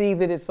can see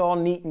that it's all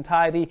neat and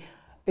tidy.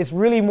 It's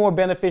really more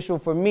beneficial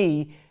for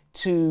me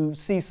to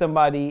see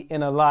somebody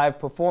in a live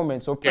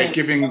performance or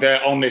giving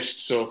their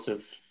honest sort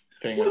of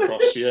thing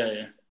across.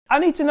 Yeah. I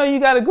need to know you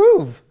got a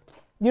groove.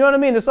 You know what I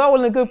mean? It's all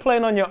well and good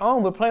playing on your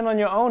own, but playing on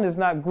your own is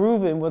not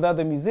grooving with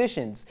other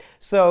musicians.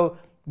 So,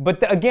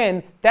 but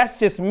again, that's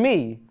just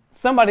me.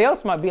 Somebody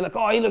else might be like,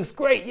 oh, he looks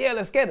great. Yeah,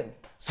 let's get him.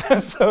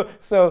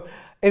 So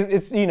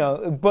it's you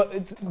know,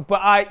 but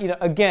I, you know,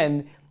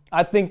 again,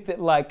 I think that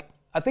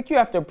I think you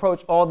have to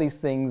approach all these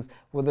things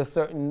with a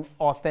certain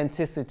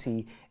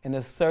authenticity and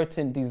a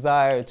certain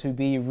desire to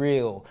be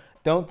real.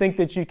 Don't think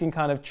that you can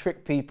kind of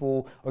trick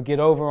people or get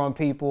over on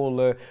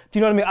people or, do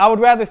you know what I mean? I would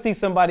rather see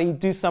somebody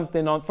do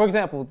something for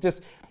example,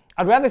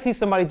 I'd rather see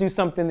somebody do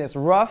something that's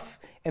rough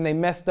and they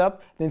messed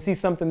up than see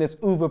something that's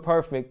uber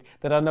perfect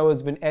that I know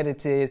has been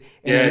edited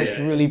and it looks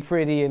really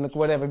pretty and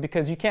whatever,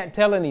 because you can't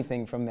tell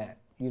anything from that,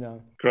 you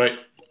know? Great.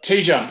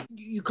 Tijan.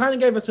 You kind of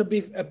gave us a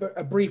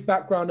brief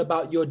background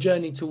about your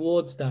journey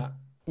towards that.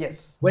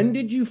 Yes. When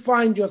did you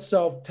find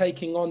yourself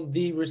taking on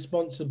the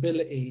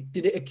responsibility?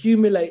 Did it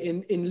accumulate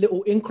in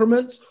little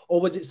increments,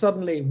 or was it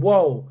suddenly,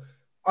 whoa,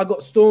 I got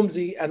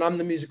Stormzy and I'm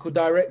the musical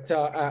director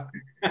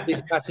at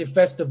this massive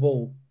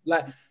festival?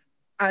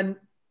 And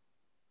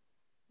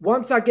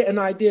once I get an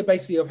idea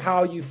basically of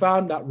how you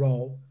found that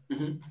role,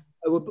 it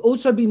would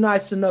also be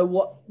nice to know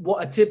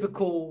what a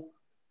typical,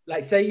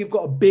 like say you've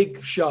got a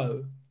big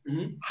show,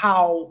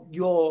 how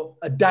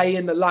a day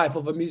in the life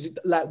of a music,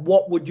 like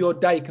what would your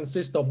day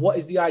consist of? What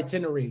is the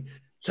itinerary?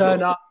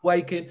 Turn up,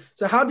 waking.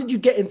 So how did you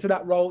get into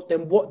that role?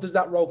 Then what does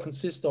that role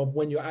consist of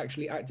when you're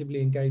actually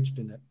actively engaged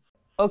in it?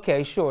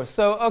 Okay, sure.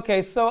 So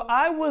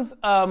I was,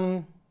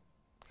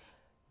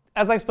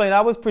 as I explained,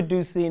 I was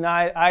producing.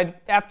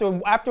 After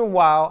a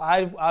while,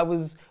 I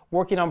was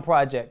working on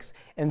projects,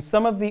 and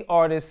some of the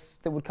artists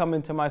that would come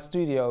into my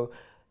studio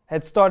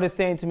had started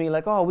saying to me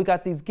like, oh, we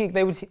got these gigs.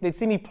 They'd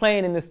see me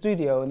playing in the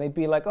studio and they'd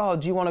be like, oh,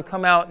 do you want to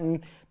come out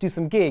and do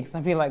some gigs?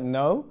 I'd be like,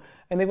 no.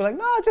 And they'd be like,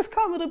 no, just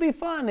come, it'll be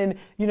fun. And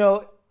you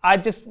know,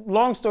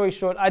 long story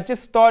short, I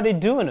just started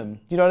doing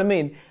them. You know what I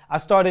mean? I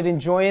started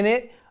enjoying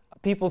it.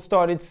 People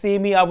started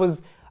seeing me.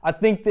 I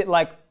think that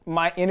like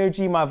my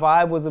energy, my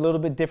vibe was a little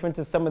bit different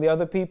to some of the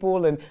other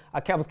people. And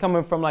I was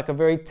coming from like a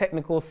very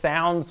technical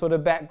sound sort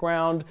of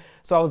background.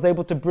 So I was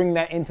able to bring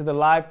that into the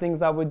live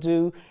things I would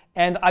do.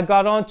 And I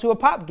got onto a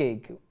pop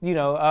gig. You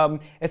know,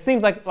 it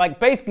seems like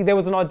basically there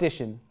was an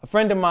audition. A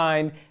friend of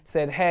mine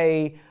said,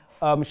 hey,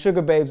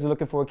 Sugar Babes are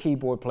looking for a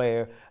keyboard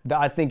player that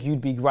I think you'd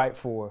be right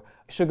for.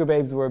 Sugar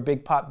Babes were a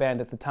big pop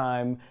band at the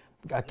time.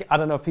 I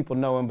don't know if people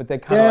know them, but they're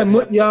kind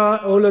of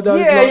all of those.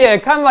 Yeah,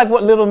 kind of like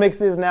what Little Mix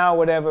is now,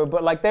 whatever.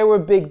 But like they were a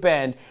big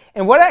band.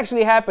 And what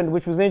actually happened,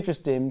 which was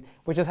interesting,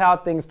 which is how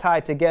things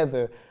tied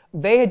together.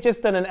 They had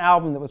just done an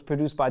album that was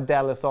produced by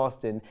Dallas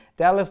Austin.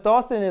 Dallas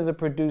Austin is a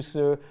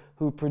producer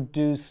who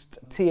produced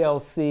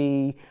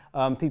TLC,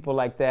 people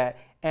like that.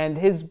 And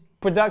his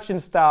production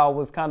style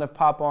was kind of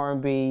pop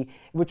R&B,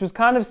 which was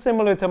kind of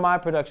similar to my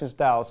production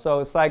style.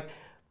 So it's like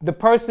the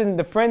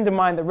friend of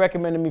mine that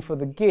recommended me for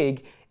the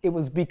gig, it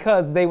was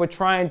because they were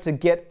trying to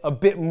get a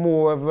bit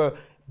more,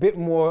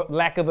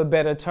 lack of a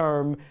better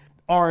term,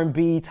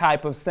 R&B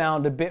type of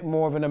sound, a bit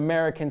more of an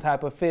American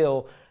type of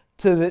feel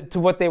to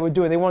what they were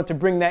doing. They wanted to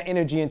bring that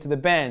energy into the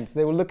bands.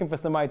 They were looking for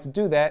somebody to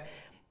do that.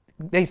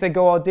 They said,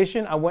 go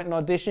audition. I went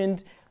and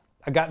auditioned.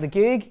 I got the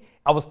gig.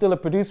 I was still a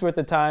producer at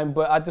the time,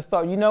 but I just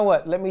thought, you know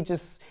what? Let me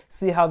just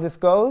see how this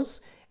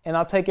goes, and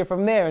I'll take it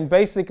from there. And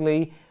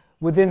basically,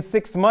 within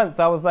 6 months,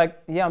 I was like,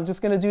 yeah, I'm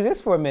just going to do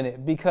this for a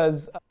minute,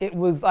 because it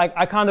was like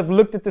I kind of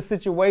looked at the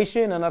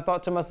situation and I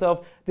thought to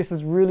myself, this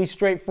is really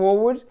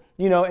straightforward,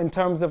 you know, in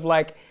terms of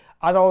like,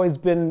 I'd always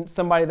been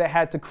somebody that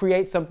had to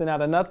create something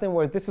out of nothing,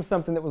 whereas this is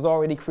something that was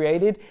already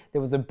created.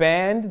 There was a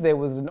band, there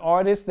was an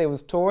artist, there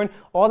was touring.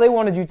 All they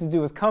wanted you to do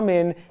was come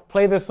in,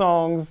 play the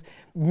songs,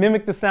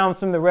 mimic the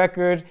sounds from the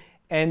record,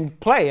 and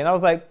play. And I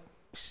was like,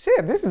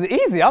 shit, this is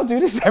easy. I'll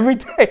do this every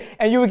day.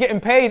 And you were getting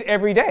paid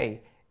every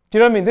day. Do you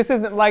know what I mean? This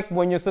isn't like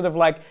when you're sort of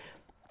like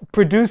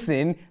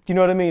producing, do you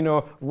know what I mean,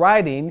 or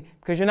writing,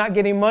 because you're not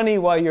getting money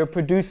while you're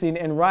producing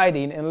and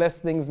writing unless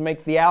things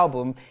make the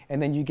album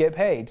and then you get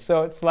paid.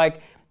 So it's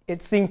like,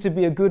 it seemed to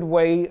be a good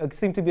way, it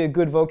seemed to be a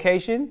good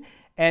vocation.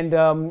 And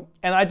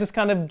I just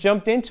kind of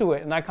jumped into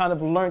it, and I kind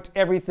of learned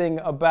everything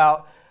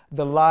about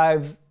the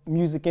live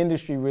music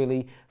industry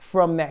really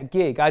from that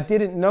gig. I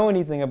didn't know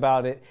anything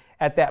about it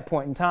at that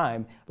point in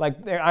time. Like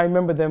I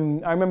remember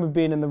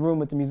being in the room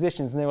with the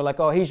musicians and they were like,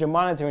 oh, he's your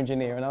monitor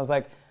engineer. And I was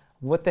like,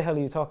 what the hell are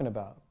you talking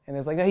about? And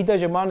it's like, no, he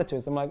does your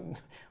monitors. I'm like,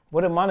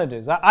 what are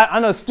monitors? I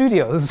know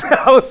studios.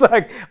 I was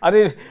like,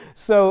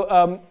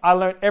 I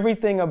learned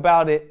everything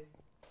about it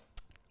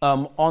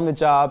on the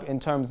job in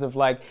terms of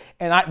like,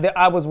 and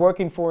I was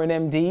working for an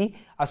MD.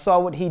 I saw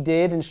what he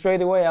did, and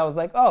straight away I was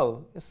like,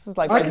 oh, this is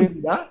like. I can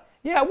do that.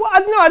 Yeah, well,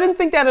 I didn't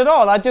think that at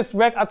all. I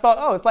thought,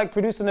 oh, it's like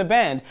producing a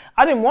band.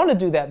 I didn't want to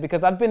do that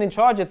because I'd been in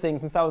charge of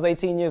things since I was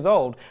 18 years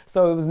old.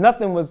 So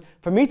nothing was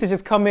for me to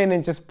just come in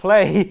and just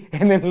play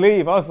and then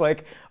leave. I was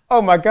like,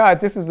 oh my God,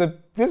 this is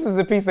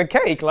a piece of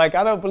cake. Like,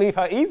 I don't believe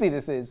how easy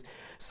this is.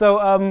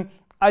 So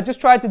I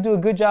just tried to do a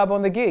good job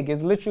on the gig.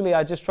 It's literally,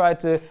 I just tried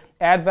to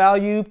add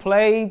value,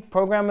 play,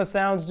 program the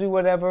sounds, do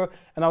whatever.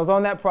 And I was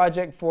on that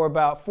project for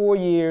about 4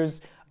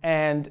 years.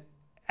 And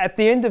at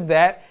the end of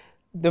that,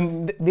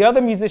 the other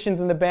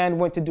musicians in the band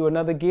went to do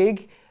another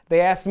gig. They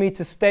asked me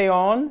to stay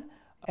on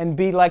and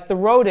be like the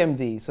road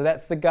MD. So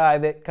that's the guy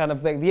that kind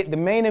of, the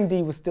main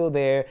MD was still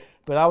there,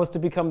 but I was to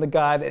become the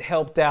guy that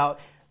helped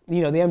out.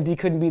 You know, the MD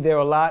couldn't be there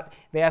a lot.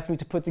 They asked me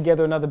to put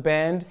together another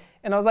band.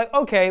 And I was like,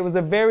 okay, it was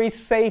a very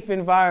safe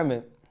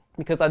environment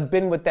because I'd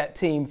been with that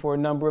team for a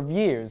number of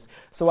years.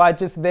 So I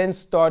just then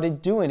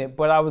started doing it,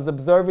 but I was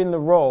observing the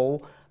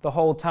role the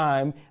whole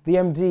time. The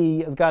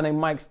MD is a guy named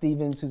Mike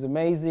Stevens, who's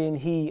amazing.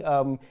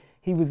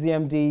 He was the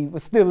MD,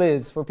 still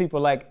is, for people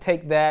like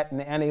Take That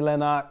and Annie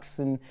Lennox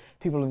and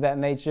people of that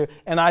nature.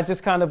 And I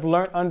just kind of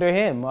learned under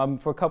him.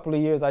 For a couple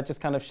of years, I just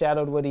kind of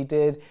shadowed what he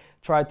did,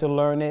 tried to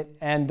learn it.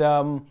 And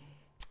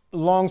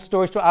long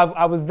story short,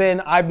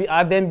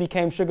 I then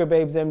became Sugar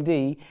Babes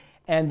MD.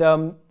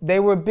 And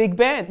they were a big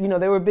band. You know,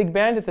 they were a big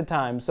band at the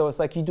time. So it's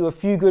like you do a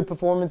few good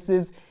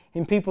performances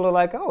and people are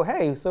like, oh,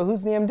 hey, so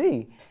who's the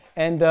MD?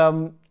 And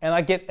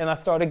I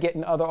started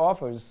getting other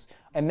offers.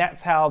 And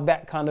that's how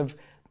that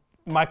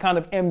my kind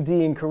of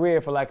MDing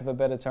career, for lack of a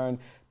better term,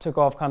 took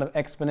off kind of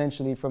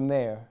exponentially from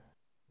there.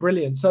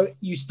 Brilliant. So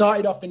you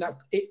started off in that,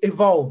 it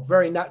evolved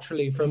very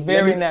naturally from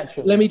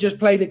naturally. Let me just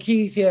play the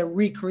keys here and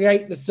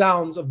recreate the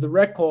sounds of the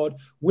record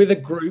with a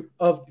group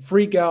of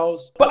 3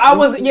 girls. But I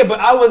wasn't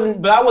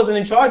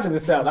in charge of the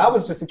sound. I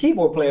was just a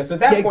keyboard player. So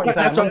at that point in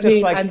time, I'm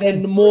just like, and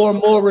then more and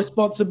more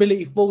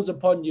responsibility falls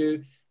upon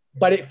you,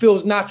 but it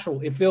feels natural.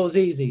 It feels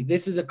easy.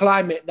 This is a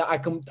climate that I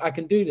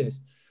can do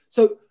this.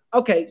 So,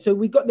 okay, so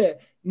we got there.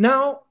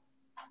 Now,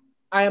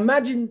 I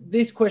imagine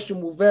this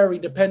question will vary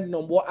depending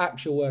on what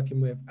acts you're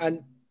working with.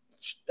 And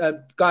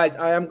guys,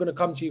 I am going to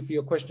come to you for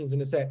your questions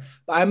in a sec.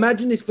 But I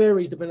imagine this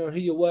varies depending on who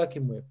you're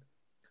working with.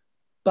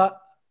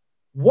 But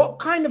what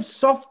kind of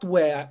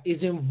software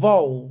is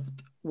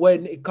involved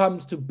when it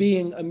comes to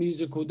being a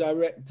musical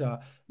director?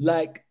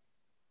 Like,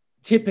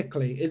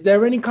 typically, is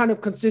there any kind of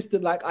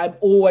consistent, like I'm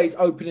always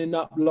opening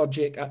up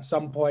Logic at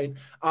some point.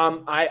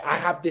 I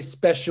have this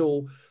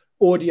special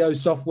audio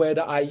software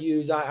that I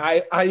use.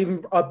 I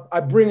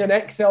bring an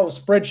Excel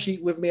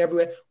spreadsheet with me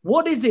everywhere.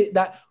 What is it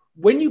that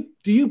do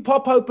you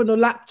pop open a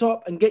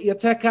laptop and get your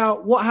tech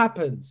out? What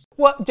happens?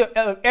 Well,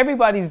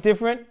 everybody's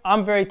different.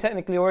 I'm very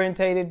technically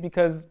orientated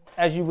because,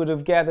 as you would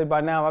have gathered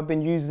by now, I've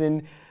been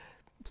using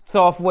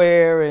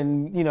software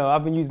and, you know,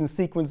 I've been using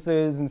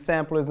sequencers and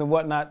samplers and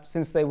whatnot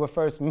since they were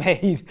first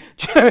made,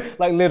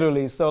 like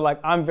literally. So like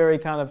I'm very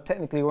kind of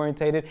technically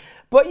orientated.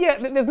 But yeah,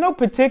 there's no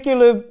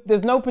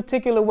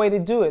particular way to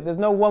do it. There's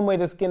no one way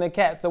to skin a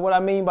cat. So what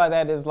I mean by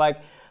that is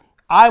like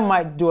I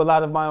might do a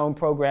lot of my own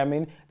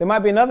programming. There might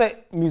be another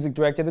music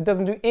director that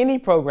doesn't do any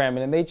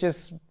programming and they're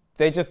just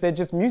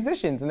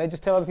musicians and they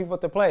just tell other people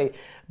what to play.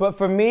 But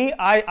for me,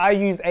 I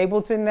use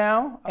Ableton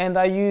now and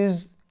I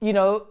use, you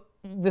know,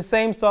 the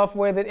same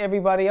software that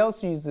everybody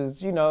else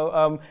uses, you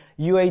know,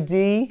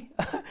 UAD,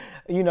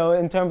 you know,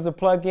 in terms of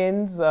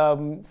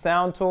plugins,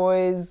 Sound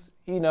Toys,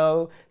 you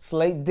know,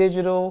 Slate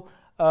Digital,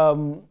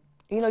 you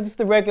know, just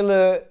the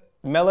regular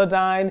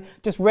Melodyne,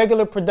 just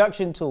regular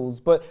production tools.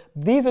 But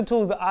these are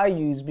tools that I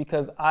use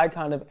because I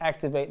kind of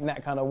activate in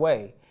that kind of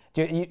way.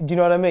 Do you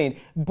know what I mean?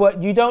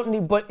 But you don't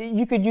need, but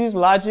you could use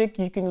Logic,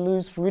 you can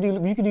use Fruity,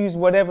 you could use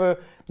whatever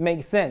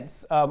makes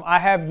sense. I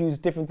have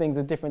used different things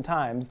at different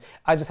times.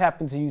 I just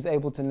happen to use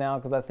Ableton now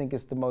because I think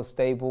it's the most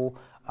stable.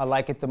 I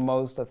like it the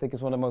most. I think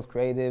it's one of the most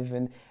creative.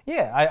 And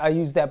yeah, I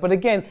use that. But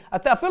again, I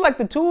feel like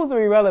the tools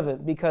are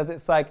irrelevant because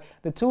it's like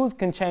the tools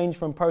can change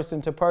from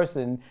person to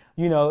person.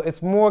 You know,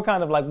 it's more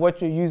kind of like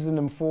what you're using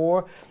them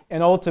for.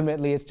 And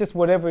ultimately, it's just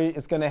whatever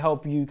is going to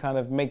help you kind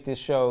of make this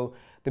show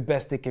the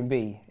best it can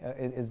be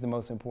is the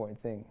most important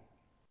thing.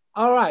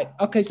 All right.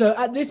 Okay. So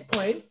at this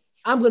point,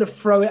 I'm going to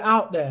throw it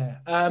out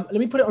there. Let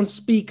me put it on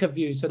speaker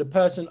view so the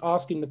person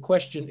asking the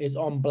question is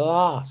on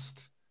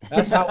blast.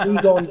 That's how we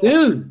going to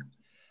do.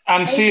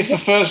 And see if the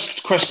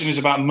first question is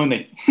about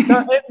money.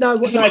 No,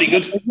 it's not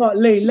good. It's not,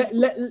 Lee.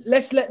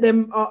 Let's let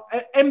them.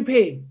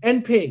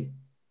 NP.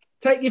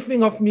 Take your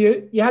thing off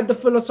mute. You had the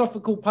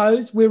philosophical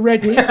pose. We're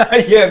ready.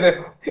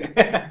 Yeah.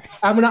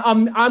 I'm gonna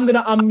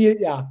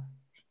unmute you.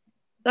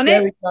 Done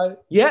There it? we go.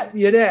 Yep,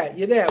 you're there.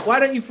 You're there. Why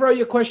don't you throw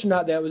your question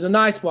out there? It was a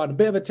nice one, a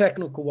bit of a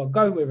technical one.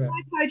 Go with it.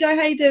 Hi, Kojo,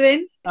 how you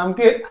doing? I'm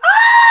good.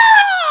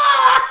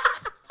 Ah!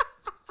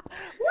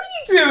 What are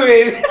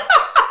you doing?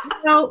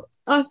 Well,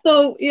 I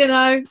thought,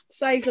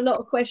 saves a lot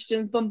of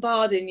questions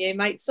bombarding you,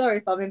 mate. Sorry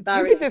if I'm You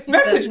embarrassed. can just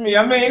message me.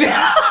 I mean,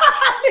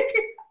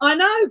 I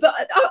know, but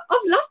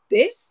I've loved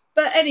this.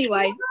 But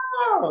anyway,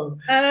 wow.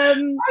 How are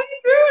you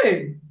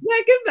doing?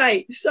 Yeah, good,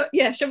 mate. So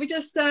yeah, shall we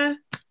just? Do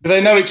they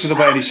know each other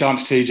by any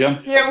chance,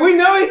 T-John? Yeah, we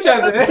know each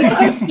other.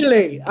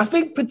 Potentially, I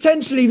think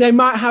potentially they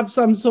might have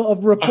some sort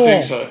of rapport.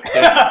 I think so.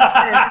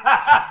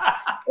 Yeah.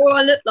 Or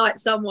I look like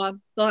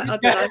someone, like I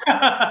don't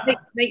know,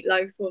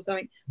 meatloaf or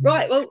something.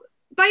 Right. Well,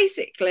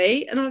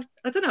 basically, and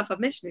I don't know if I've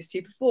mentioned this to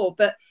you before,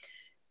 but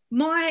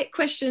my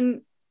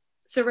question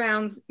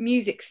surrounds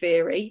music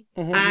theory,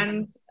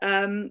 and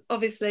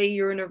obviously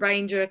you're an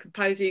arranger, a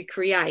composer, you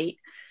create.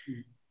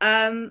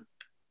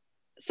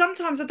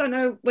 Sometimes I don't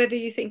know whether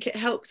you think it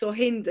helps or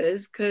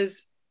hinders,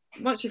 because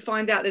once you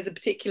find out there's a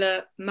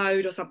particular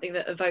mode or something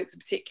that evokes a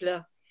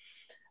particular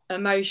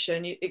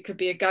emotion, it could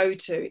be a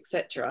go-to,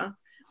 etc.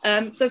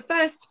 So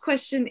first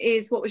question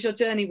is, what was your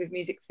journey with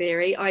music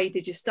theory? I.e.,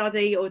 did you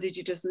study or did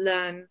you just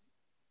learn,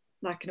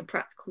 like in a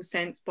practical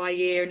sense, by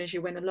ear and as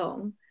you went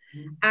along?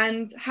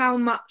 And how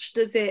much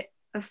does it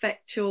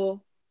affect your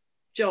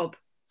job,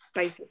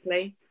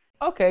 basically?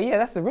 Okay, yeah,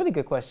 that's a really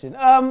good question.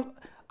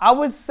 I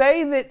would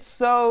say that,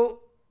 so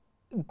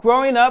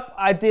growing up,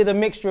 I did a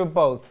mixture of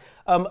both.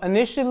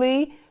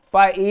 Initially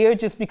by ear,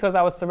 just because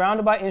I was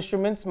surrounded by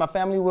instruments. My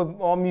family were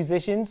all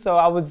musicians, so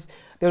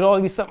there would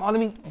always be something, oh, let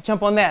me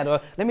jump on that, or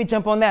let me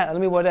jump on that, or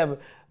let me whatever.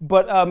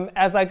 But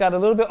as I got a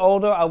little bit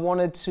older, I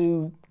wanted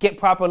to get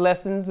proper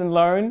lessons and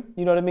learn,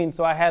 you know what I mean?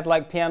 So I had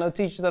like piano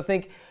teachers. I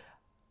think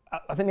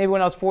maybe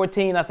when I was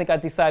 14, I think I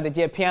decided,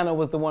 yeah, piano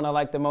was the one I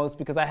liked the most,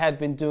 because I had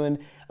been doing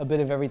a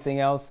bit of everything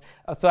else.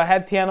 So I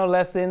had piano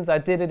lessons. I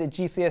did it at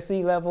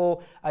GCSE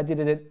level. I did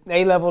it at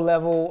A-level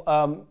level.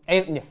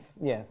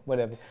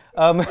 Whatever.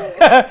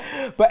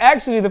 But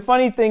actually, the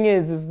funny thing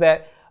is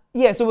that,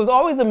 yeah, so it was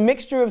always a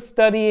mixture of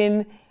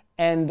studying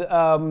and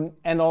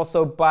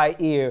also by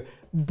ear.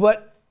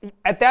 But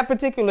at that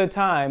particular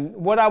time,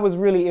 what I was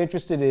really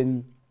interested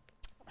in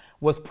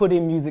was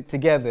putting music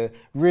together,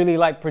 really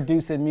like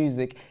producing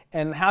music,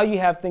 and how you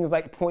have things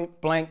like Point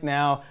Blank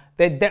now.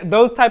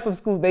 Those type of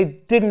schools, they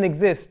didn't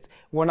exist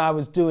when I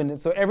was doing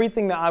it. So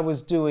everything that I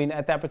was doing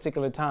at that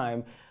particular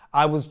time,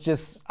 I was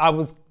just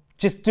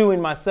doing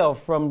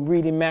myself, from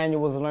reading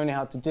manuals and learning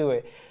how to do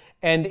it.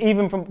 And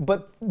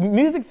but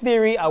music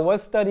theory, I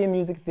was studying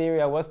music theory,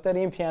 I was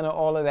studying piano,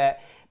 all of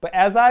that. But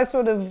as I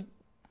sort of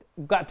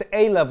got to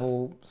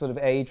A-level sort of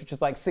age, which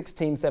was like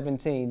 16,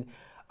 17,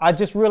 I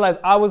just realized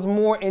I was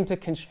more into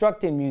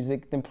constructing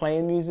music than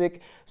playing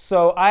music.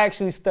 So I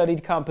actually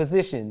studied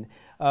composition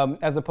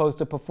as opposed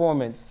to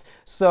performance.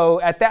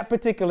 So at that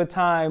particular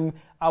time,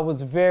 I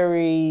was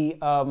very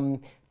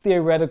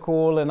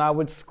theoretical, and I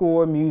would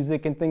score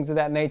music and things of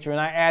that nature. And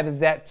I added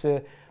that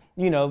to,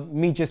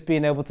 me just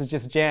being able to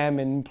just jam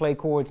and play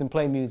chords and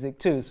play music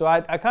too. So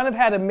I kind of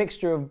had a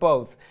mixture of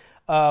both,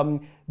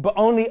 but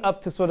only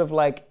up to sort of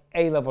like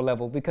A-level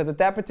level, because at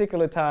that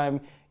particular time,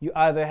 you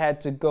either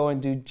had to go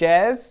and do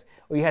jazz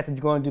or you had to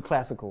go and do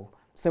classical.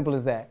 Simple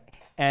as that.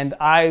 And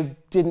I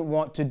didn't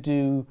want to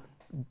do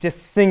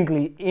just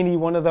singly any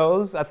one of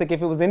those. I think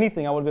if it was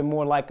anything, I would have been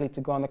more likely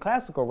to go on the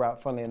classical route,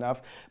 funnily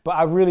enough. But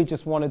I really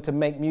just wanted to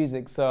make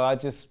music, so I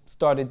just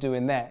started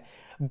doing that.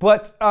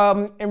 But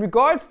in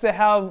regards to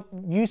how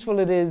useful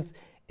it is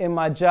in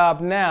my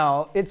job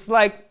now, it's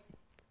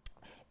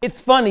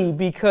funny,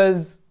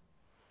 because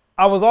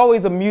I was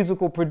always a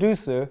musical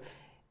producer,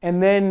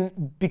 and then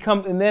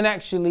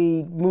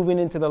actually moving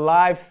into the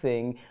live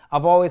thing,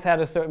 I've always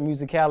had a certain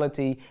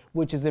musicality,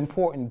 which is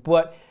important.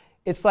 But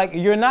it's like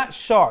you're not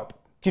sharp.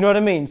 Do you know what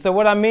I mean? So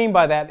what I mean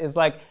by that is,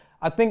 like,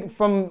 I think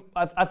from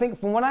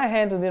when I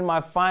handed in my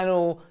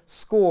final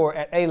score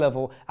at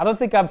A-level, I don't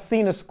think I've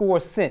seen a score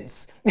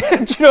since. Do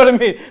you know what I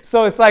mean?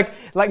 So it's like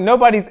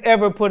nobody's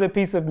ever put a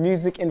piece of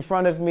music in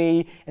front of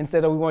me and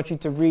said, oh, we want you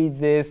to read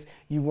this.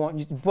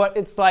 But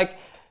it's like,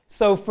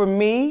 so for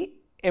me,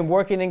 in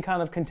working in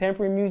kind of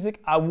contemporary music,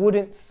 I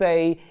wouldn't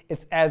say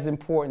it's as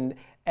important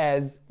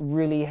as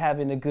really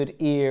having a good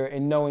ear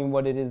and knowing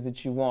what it is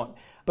that you want.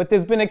 But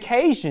there's been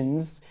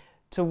occasions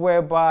to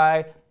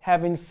whereby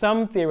having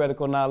some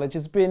theoretical knowledge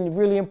has been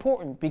really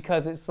important,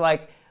 because it's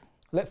like,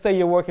 let's say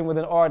you're working with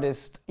an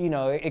artist,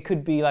 it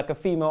could be like a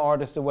female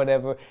artist or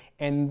whatever,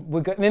 and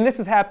this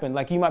has happened,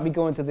 like you might be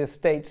going to the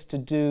States to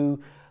do,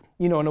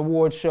 an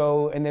award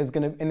show, and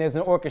there's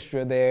an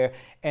orchestra there,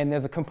 and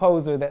there's a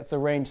composer that's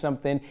arranged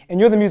something, and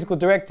you're the musical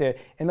director,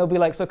 and they'll be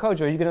like, so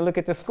Kojo, are you gonna look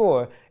at the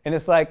score? And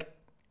it's like,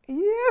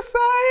 yes,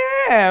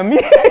 I am.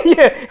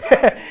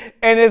 Yeah.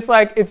 And it's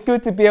like, it's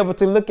good to be able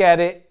to look at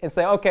it and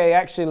say, okay,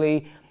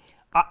 actually,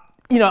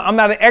 I'm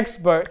not an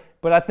expert,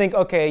 but I think,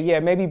 okay, yeah,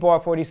 maybe bar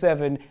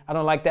 47, I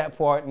don't like that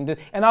part. And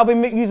I'll be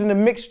using a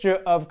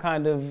mixture of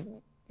kind of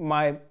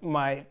my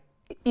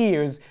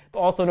ears, but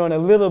also knowing a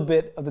little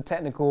bit of the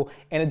technical,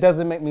 and it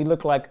doesn't make me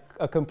look like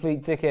a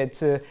complete dickhead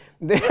to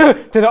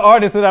the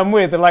artists that I'm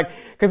with. They're like,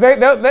 because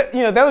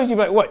they'll usually be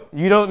like, what,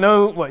 you don't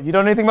know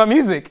anything about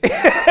music?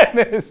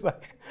 It's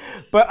like,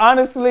 but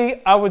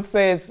honestly, I would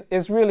say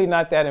it's really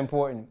not that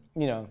important,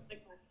 you know.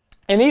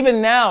 And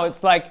even now,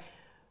 it's like,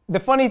 the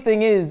funny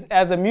thing is,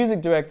 as a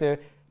music director,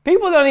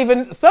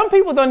 some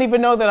people don't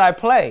even know that I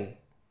play.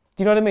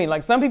 Do you know what I mean?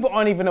 Like, some people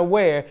aren't even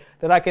aware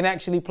that I can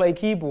actually play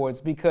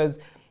keyboards, because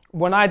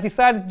when I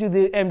decided to do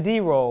the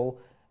MD role,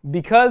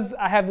 because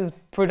I have this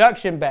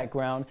production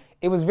background,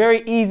 it was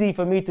very easy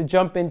for me to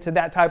jump into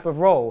that type of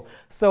role.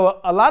 So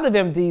a lot of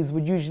MDs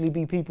would usually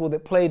be people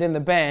that played in the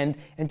band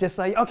and just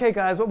say, okay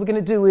guys, what we're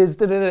gonna do is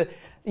da-da-da,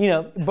 you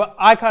know, but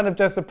I kind of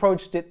just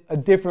approached it a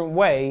different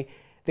way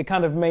that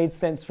kind of made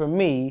sense for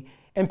me.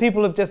 And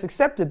people have just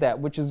accepted that,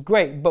 which is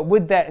great. But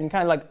with that, and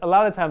kind of like a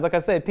lot of times, like I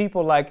said,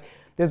 people like,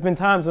 there's been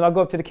times when I'll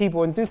go up to the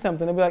keyboard and do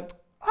something and be like,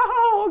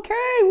 oh,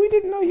 okay, we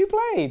didn't know you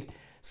played.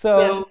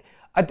 So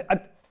I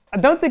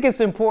don't think it's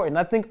important.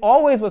 I think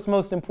always what's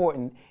most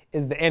important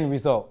is the end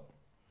result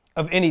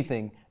of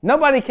anything.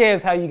 Nobody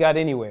cares how you got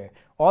anywhere.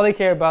 All they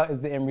care about is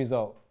the end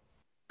result.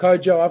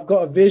 Kojo, I've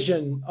got a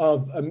vision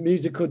of a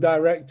musical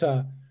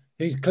director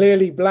who's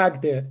clearly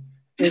blagged it,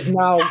 is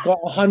now got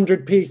a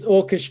 100-piece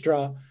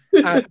orchestra,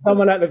 and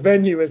someone at the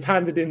venue has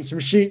handed in some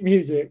sheet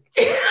music.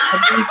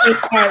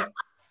 And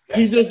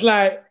he's just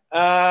like,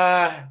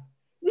 yeah,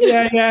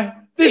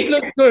 this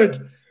looks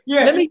good.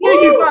 Yeah. Let me hear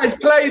you guys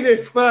play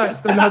this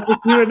first, and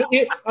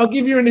I'll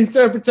give you an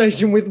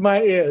interpretation with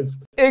my ears.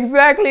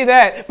 Exactly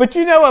that. But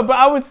you know what? But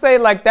I would say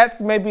like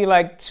that's maybe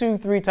like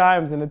 2-3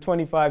 times in a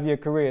 25-year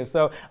career.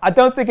 So I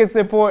don't think it's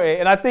important,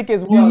 and I think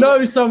it's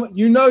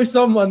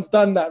someone's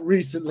done that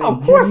recently.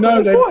 Of course,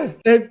 of course.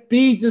 There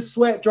beads of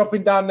sweat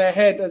dropping down their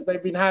head as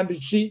they've been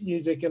handed sheet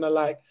music, and are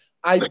like,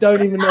 I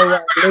don't even know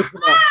what I'm looking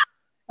at.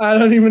 I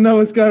don't even know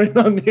what's going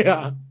on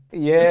here.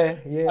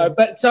 Yeah.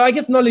 But so I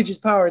guess knowledge is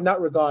power in that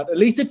regard. At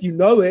least if you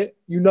know it.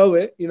 You know,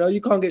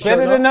 you can't get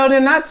better to know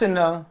than not to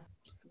know.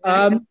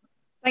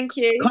 Thank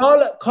you.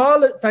 Carla,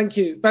 thank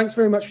you. Thanks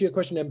very much for your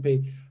question,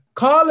 MP.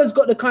 Carla's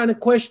got the kind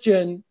of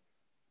question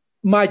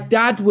my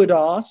dad would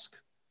ask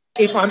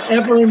if I'm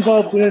ever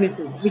involved in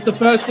anything. It's the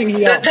first thing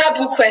he asked. The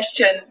taboo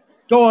question.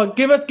 Go on,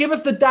 give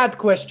us the dad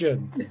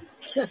question.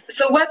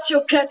 So what's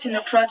your cut in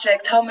a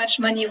project? How much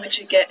money would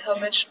you get? How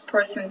much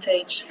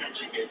percentage?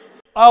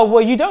 Oh,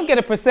 well, you don't get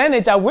a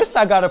percentage. I wish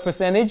I got a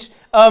percentage.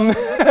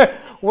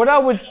 What I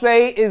would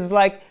say is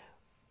like,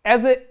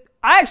 I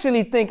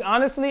actually think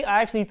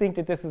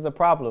that this is a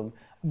problem.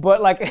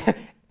 But like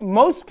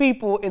most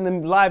people in the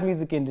live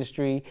music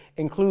industry,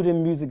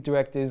 including music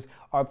directors,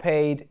 are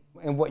paid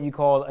in what you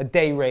call a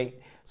day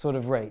rate sort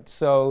of rate.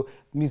 So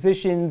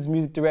musicians,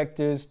 music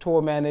directors,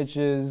 tour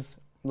managers,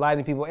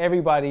 lighting people,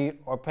 everybody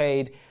are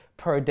paid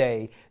per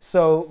day.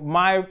 So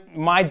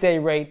my day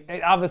rate,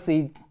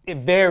 obviously it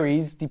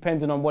varies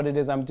depending on what it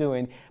is I'm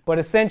doing, but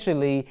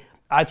essentially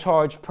I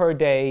charge per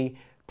day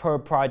per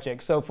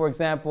project. So for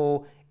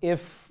example,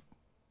 if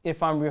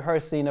I'm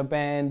rehearsing a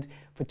band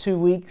for 2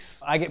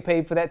 weeks, I get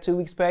paid for that 2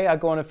 weeks pay. I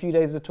go on a few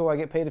days of tour, I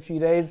get paid a few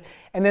days,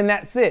 and then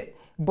that's it.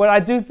 But I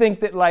do think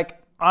that, like,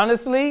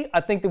 honestly,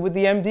 I think that with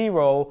the MD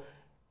role,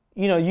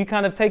 you know, you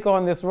kind of take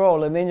on this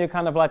role and then you're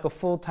kind of like a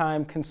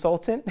full-time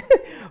consultant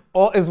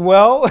as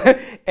well.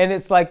 And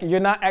it's like you're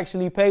not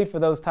actually paid for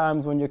those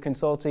times when you're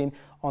consulting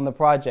on the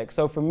project.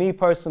 So for me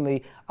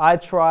personally, I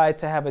try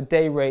to have a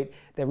day rate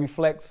that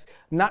reflects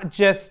not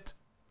just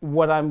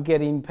what I'm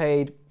getting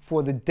paid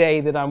for the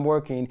day that I'm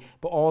working,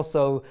 but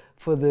also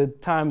for the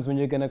times when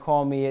you're going to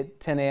call me at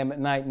 10 a.m. at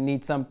night and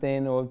need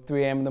something, or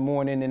 3 a.m. in the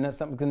morning and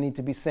something's going to need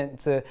to be sent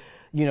to,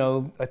 you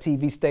know, a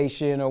TV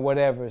station or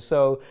whatever.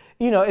 So,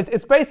 you know,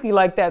 it's basically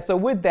like that. So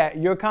with that,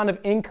 your kind of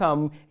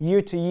income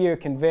year to year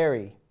can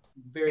vary.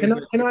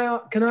 Can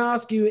I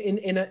ask you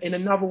in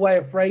another way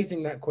of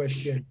phrasing that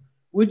question?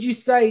 Would you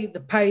say the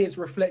pay is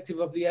reflective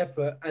of the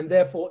effort, and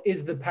therefore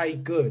is the pay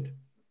good?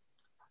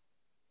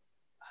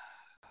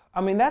 I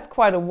mean, that's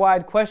quite a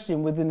wide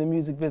question within the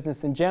music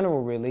business in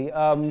general, really.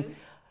 I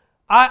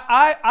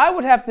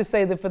would have to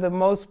say that for the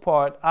most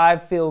part, I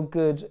feel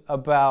good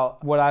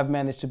about what I've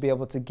managed to be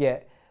able to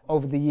get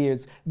over the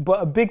years.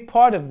 But a big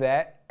part of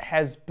that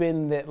has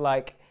been that,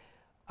 like,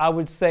 I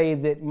would say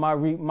that my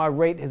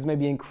rate has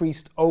maybe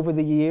increased over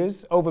the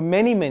years, over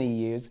many, many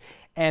years.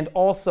 And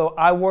also,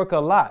 I work a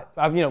lot.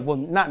 You know, well,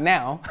 not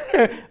now,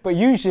 but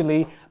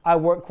usually I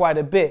work quite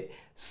a bit.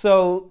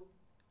 So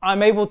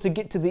I'm able to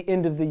get to the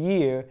end of the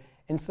year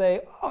and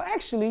say, oh,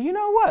 actually, you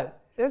know what?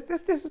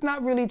 This is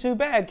not really too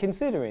bad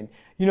considering.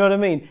 You know what I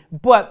mean?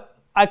 But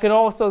I could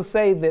also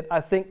say that I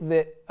think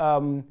that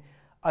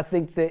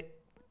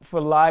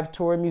for live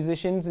touring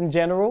musicians in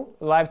general,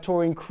 live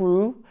touring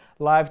crew,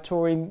 live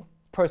touring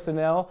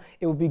personnel,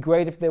 it would be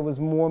great if there was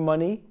more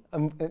money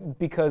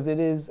because it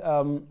is.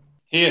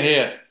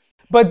 Here.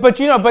 But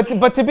you know,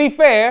 but to be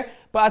fair,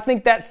 but I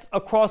think that's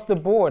across the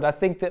board. I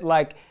think that,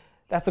 like,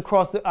 that's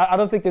across I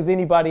don't think there's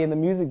anybody in the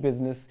music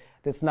business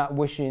that's not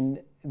wishing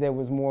there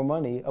was more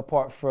money,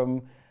 apart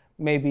from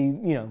maybe,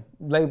 you know,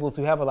 labels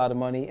who have a lot of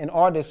money and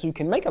artists who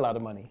can make a lot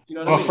of money. You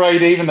know I'm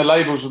afraid even the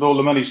labels with all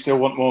the money still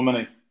want more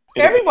money.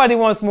 Everybody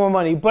wants more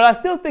money, but I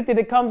still think that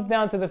it comes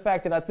down to the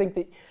fact that I think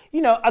that,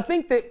 you know, I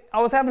think that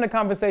I was having a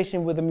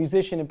conversation with a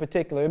musician in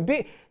particular,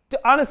 and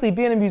honestly,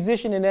 being a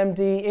musician and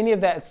MD, any of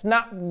that, it's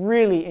not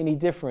really any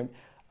different.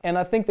 And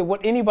I think that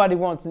what anybody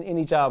wants in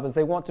any job is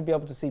they want to be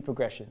able to see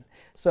progression.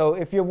 So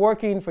if you're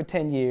working for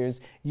 10 years,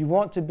 you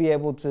want to be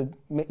able to,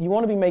 you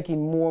want to be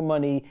making more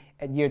money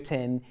at year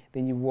 10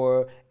 than you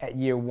were at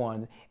year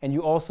 1. And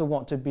you also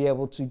want to be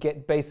able to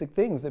get basic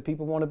things that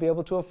people want to be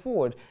able to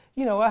afford.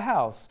 You know, a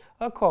house,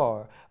 a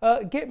car,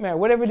 get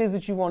married, whatever it is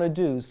that you want to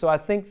do. So I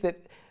think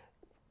that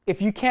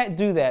if you can't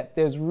do that,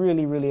 there's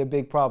really, really a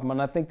big problem. And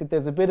I think that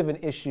there's a bit of an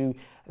issue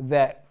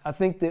that I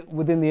think that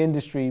within the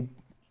industry,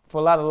 for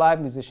a lot of live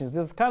musicians,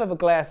 there's kind of a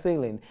glass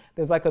ceiling.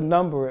 There's like a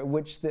number at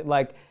which that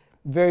like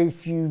very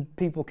few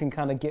people can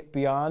kind of get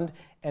beyond.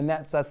 And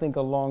that's, I think,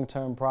 a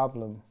long-term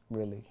problem,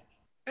 really.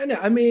 And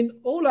I mean,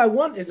 all I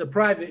want is a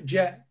private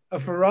jet, a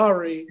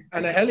Ferrari,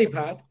 and a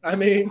helipad. I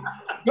mean,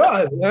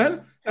 God,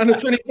 man. And a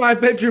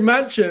 25-bedroom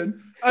mansion.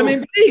 I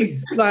mean,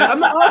 please, like, I'm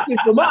not asking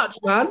for much,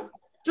 man.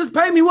 Just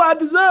pay me what I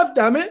deserve,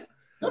 damn it.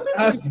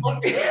 I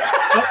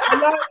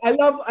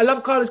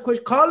love Carla's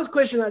question. Carla's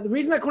question, the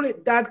reason I call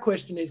it dad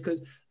question is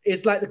because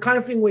it's like the kind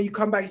of thing where you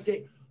come back and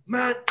say,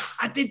 man,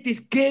 I did this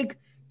gig.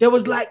 There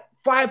was like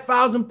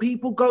 5,000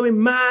 people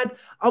going mad.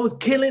 I was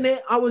killing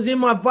it. I was in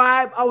my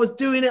vibe. I was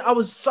doing it. I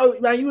was so,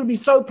 man, you would be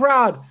so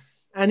proud.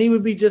 And he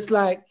would be just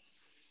like,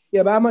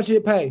 yeah, but how much did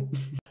it pay?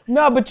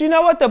 No, but you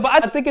know what though?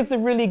 But I think it's a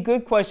really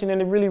good question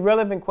and a really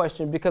relevant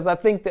question, because I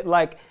think that,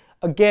 like,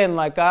 again,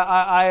 like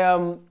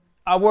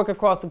I work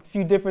across a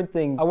few different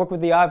things. I work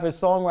with the Ivor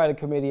Songwriter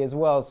Committee as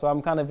well, so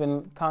I'm kind of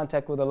in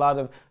contact with a lot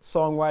of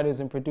songwriters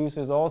and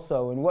producers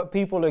also. And what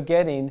people are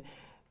getting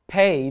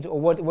paid, or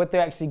what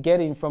they're actually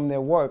getting from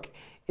their work,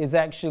 is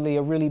actually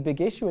a really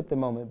big issue at the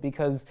moment,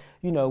 because,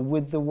 you know,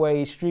 with the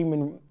way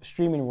streaming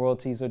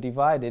royalties are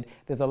divided,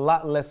 there's a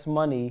lot less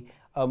money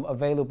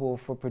available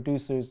for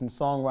producers and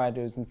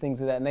songwriters and things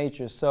of that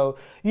nature. So,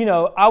 you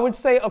know, I would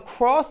say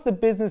across the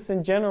business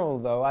in general,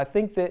 though, I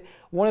think that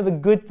one of the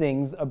good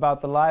things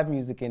about the live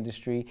music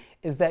industry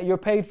is that you're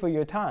paid for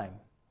your time.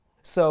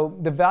 So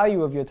the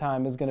value of your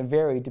time is going to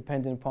vary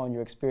depending upon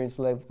your experience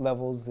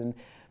levels and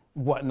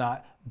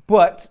whatnot.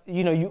 But,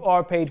 you know, you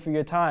are paid for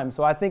your time.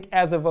 So I think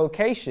as a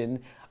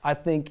vocation, I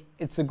think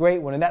it's a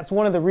great one. And that's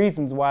one of the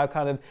reasons why I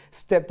kind of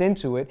stepped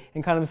into it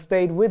and kind of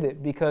stayed with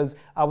it, because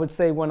I would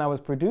say when I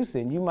was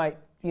producing, you might,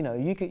 you know,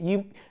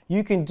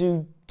 you can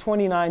do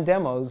 29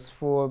 demos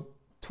for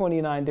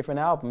 29 different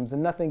albums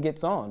and nothing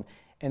gets on.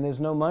 And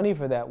there's no money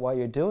for that while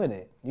you're doing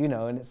it, you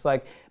know, and it's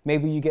like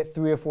maybe you get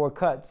 3 or 4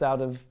 cuts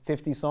out of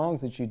 50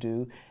 songs that you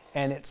do,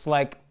 and it's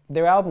like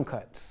they're album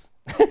cuts.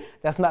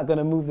 That's not going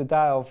to move the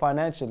dial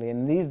financially.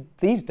 And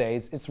these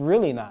days, it's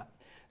really not.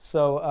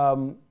 So,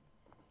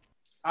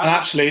 and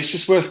actually, it's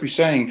just worth me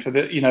saying for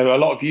the, you know, a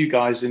lot of you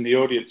guys in the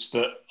audience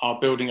that are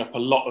building up a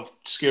lot of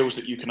skills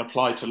that you can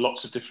apply to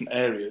lots of different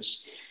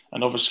areas.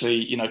 And obviously,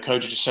 you know,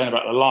 Kojo just saying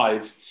about the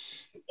live,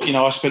 you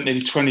know, I spent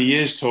nearly 20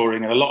 years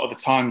touring, and a lot of the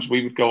times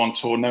we would go on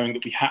tour knowing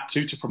that we had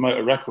to promote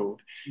a record.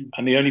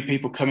 And the only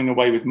people coming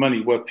away with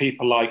money were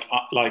people like,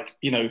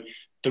 you know,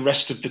 the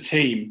rest of the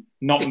team,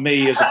 not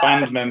me as a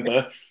band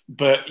member,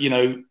 but, you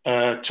know,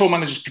 tour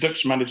managers,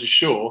 production managers,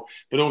 sure.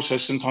 But also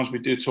sometimes we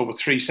do a tour with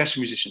 3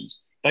 session musicians.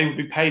 They would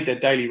be paid their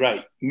daily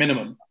rate,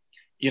 minimum,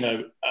 you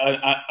know,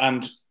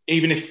 and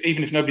even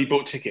if nobody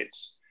bought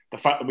tickets, the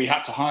fact that we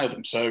had to hire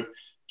them. So,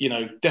 you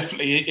know,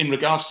 definitely in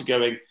regards to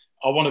going,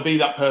 I want to be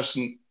that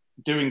person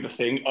doing the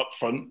thing up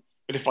front,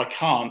 but if I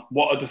can't,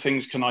 what other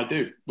things can I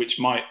do? Which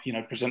might, you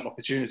know, present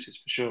opportunities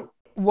for sure.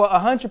 Well,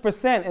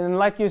 100%. And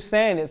like you're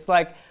saying, it's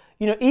like,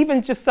 you know,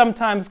 even just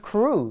sometimes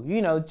crew,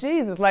 you know,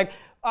 Jesus, like,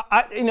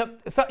 you know,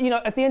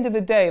 at the end of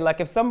the day,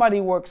 like if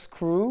somebody works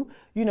crew,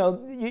 you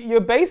know, you're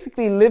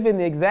basically living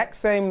the exact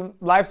same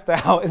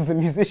lifestyle as the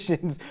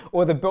musicians,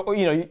 or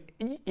you know,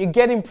 you're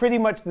getting pretty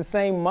much the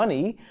same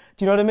money.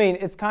 Do you know what I mean?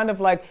 It's kind of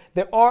like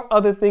there are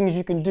other things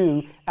you can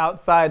do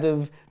outside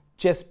of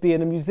just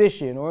being a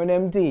musician or an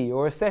MD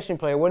or a session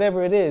player,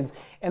 whatever it is.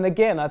 And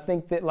again, I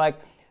think that, like,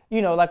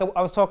 you know, like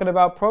I was talking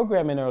about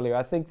programming earlier,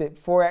 I think that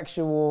for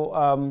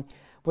actual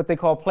what they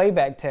call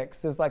playback techs,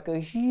 there's like a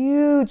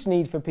huge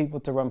need for people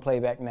to run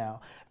playback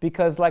now,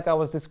 because like I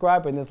was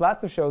describing, there's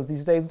lots of shows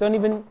these days don't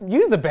even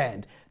use a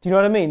band. Do you know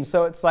what I mean?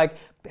 So it's like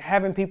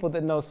having people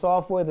that know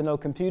software, that know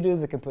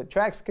computers, that can put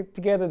tracks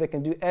together, that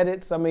can do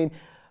edits. I mean,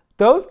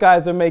 those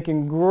guys are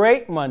making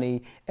great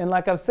money. And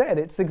like I've said,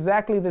 it's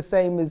exactly the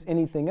same as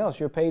anything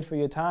else. You're paid for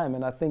your time.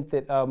 And I think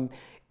that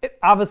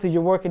obviously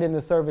you're working in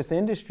the service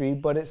industry,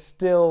 but it's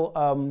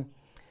still,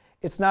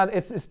 it's not.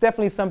 It's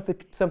definitely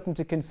something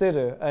to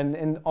consider,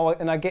 and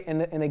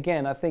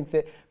again, I think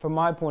that from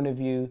my point of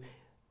view,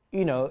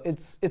 you know,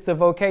 it's a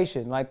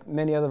vocation like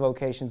many other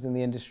vocations in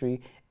the industry,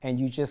 and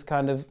you just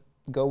kind of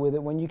go with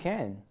it when you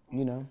can,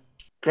 you know.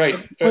 Great.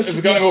 Have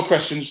we got any more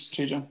questions,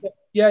 T-John?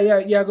 Yeah.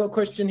 I got a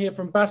question here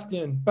from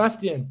Bastian.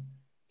 Bastian,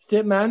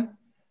 sit, man.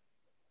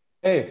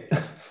 Hey.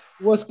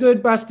 What's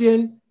good,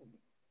 Bastian?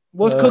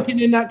 What's cooking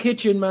in that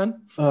kitchen,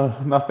 man?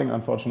 Nothing,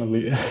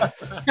 unfortunately.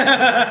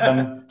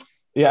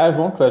 Yeah, I have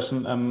one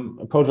question.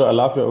 Kojo, I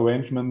love your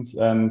arrangements,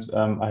 and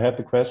I had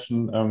the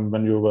question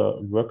when you were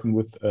working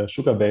with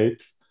Sugar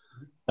Babes,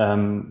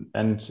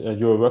 and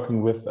you were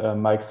working with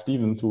Mike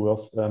Stevens, who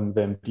was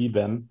the MD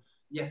then.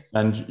 Yes.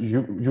 And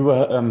you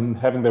were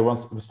having the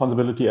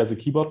responsibility as a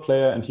keyboard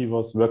player, and he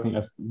was working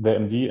as the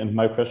MD. And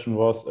my question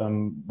was,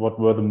 what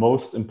were the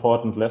most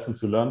important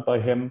lessons you learned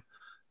by him,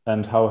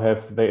 and how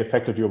have they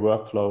affected your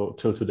workflow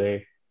till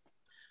today?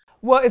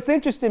 Well, it's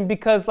interesting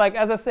because, like,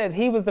 as I said,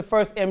 he was the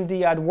first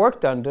MD I'd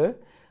worked under.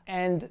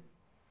 And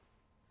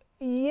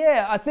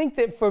yeah, I think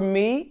that for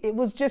me, it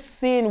was just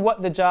seeing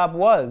what the job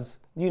was.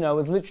 You know, it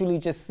was literally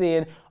just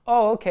seeing,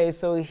 oh, okay,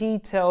 so he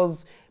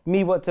tells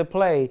me what to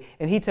play,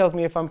 and he tells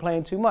me if I'm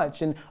playing too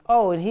much. And,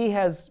 oh, and he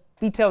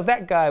tells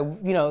that guy,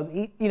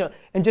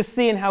 and just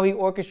seeing how he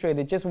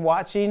orchestrated, just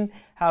watching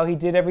how he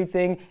did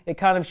everything, it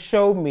kind of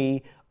showed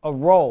me a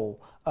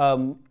role.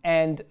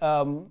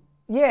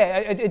 Yeah,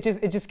 it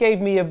just gave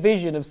me a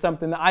vision of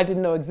something that I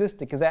didn't know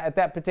existed, because at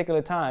that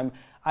particular time,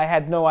 I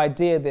had no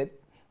idea that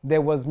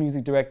there was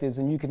music directors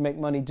and you could make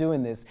money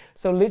doing this.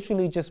 So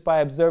literally just by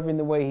observing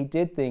the way he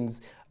did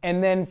things.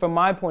 And then from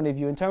my point of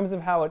view, in terms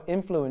of how it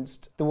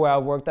influenced the way I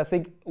worked, I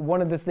think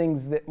one of the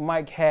things that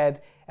Mike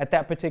had at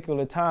that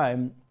particular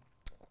time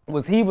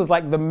was he was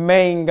like the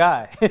main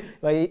guy.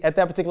 Like at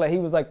that particular, he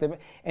was like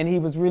and he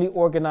was really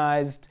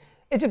organized.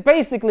 It's just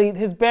basically,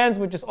 his bands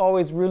were just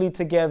always really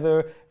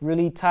together,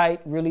 really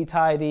tight, really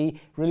tidy,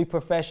 really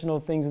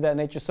professional, things of that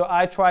nature. So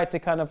I tried to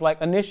kind of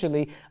like,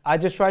 initially, I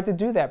just tried to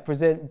do that,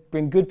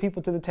 bring good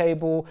people to the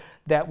table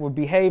that would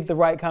behave the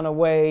right kind of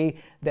way,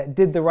 that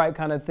did the right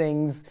kind of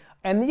things.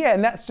 And yeah,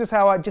 and that's just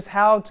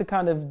how to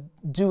kind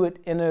of do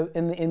it in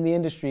the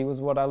industry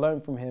was what I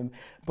learned from him.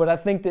 But I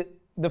think that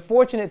the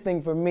fortunate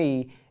thing for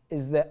me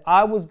is that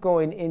I was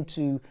going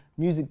into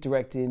music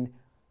directing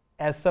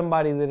as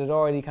somebody that had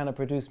already kind of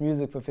produced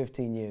music for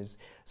 15 years.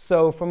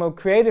 So from a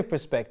creative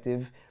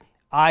perspective,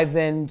 I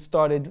then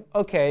started,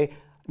 okay,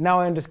 now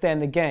I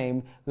understand the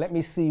game. Let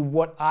me see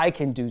what I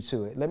can do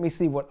to it. Let me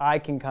see how I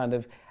can kind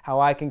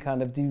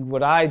of do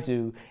what I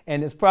do.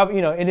 And it's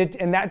probably,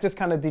 and that just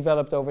kind of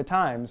developed over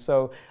time.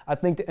 So I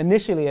think that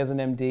initially as an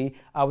MD,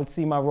 I would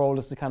see my role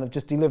as to kind of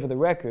just deliver the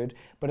record.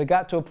 But it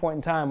got to a point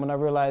in time when I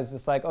realized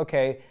it's like,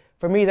 okay,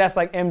 for me, that's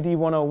like MD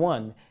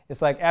 101.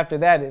 It's like after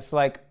that, it's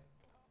like,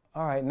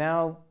 all right,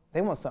 now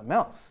they want something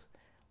else.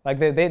 Like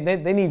they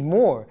need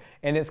more.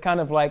 And it's kind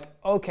of like,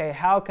 okay,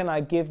 how can I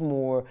give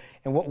more?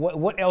 And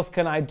what else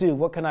can I do?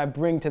 What can I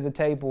bring to the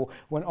table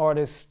when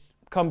artists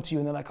come to you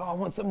and they're like, oh, I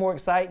want something more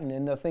exciting.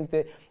 And I think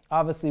that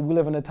obviously we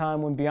live in a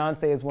time when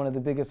Beyonce is one of the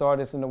biggest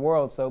artists in the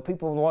world. So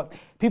people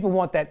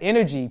want that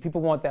energy.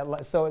 People want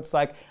that. So it's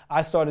like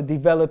I started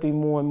developing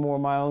more and more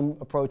my own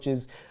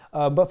approaches.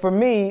 But for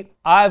me,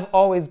 I've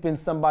always been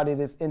somebody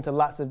that's into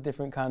lots of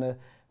different kind of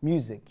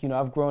music.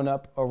 I've grown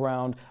up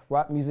around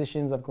rock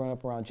musicians, I've grown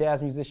up around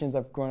jazz musicians,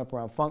 I've grown up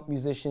around funk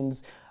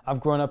musicians, I've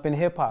grown up in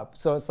hip hop.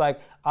 So it's like,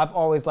 I've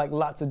always liked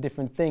lots of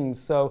different things.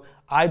 So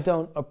I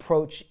don't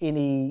approach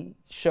any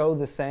show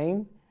the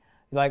same.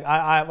 Like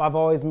I've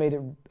always made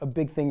it a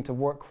big thing to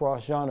work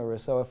cross genre.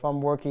 So if I'm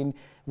working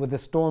with a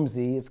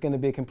Stormzy, it's going to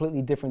be a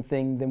completely different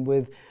thing than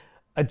with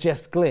a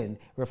Jess Glynn.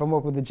 Or if I'm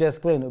working with a Jess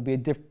Glynn, it'll be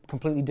a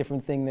completely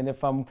different thing than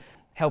if I'm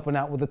helping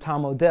out with a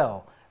Tom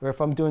Odell. Or if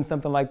I'm doing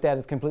something like that,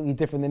 it's completely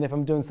different than if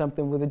I'm doing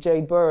something with a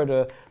Jade Bird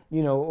or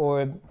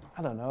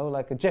I don't know,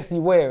 like a Jessie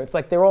Ware. It's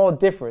like they're all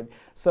different.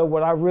 So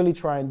what I really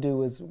try and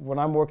do is when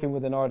I'm working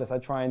with an artist, I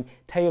try and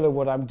tailor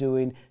what I'm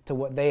doing to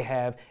what they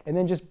have and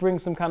then just bring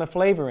some kind of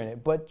flavor in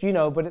it. But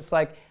it's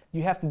like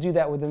you have to do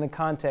that within the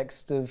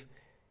context of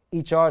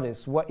each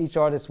artist. What each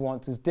artist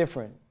wants is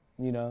different,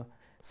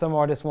 Some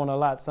artists want a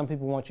lot. Some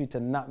people want you to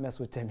not mess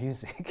with their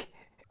music.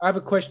 I have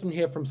a question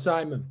here from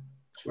Simon.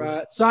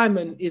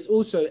 Simon is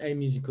also a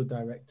musical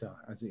director,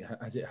 as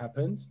it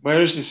happens.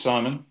 Where is this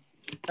Simon?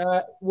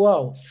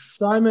 Well,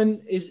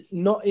 Simon is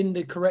not in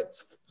the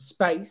correct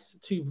space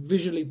to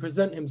visually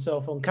present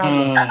himself on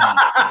camera.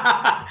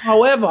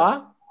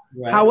 However,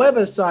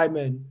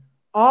 Simon,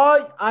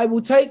 I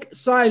will take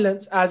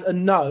silence as a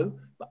no,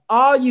 but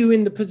are you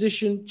in the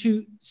position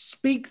to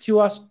speak to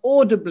us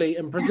audibly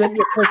and present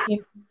your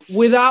question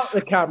without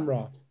the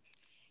camera?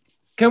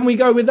 Can we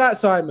go with that,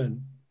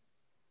 Simon?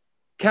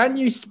 Can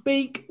you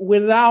speak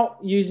without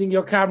using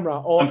your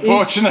camera? Or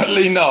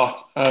unfortunately not.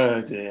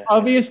 Oh dear.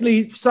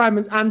 Obviously,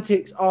 Simon's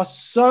antics are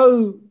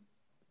so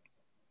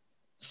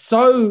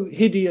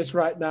hideous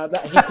right now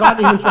that he can't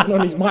even turn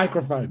on his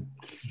microphone.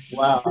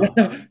 Wow.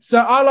 So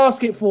I'll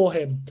ask it for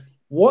him.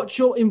 What's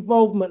your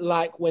involvement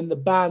like when the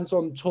band's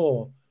on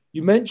tour?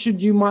 You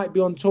mentioned you might be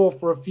on tour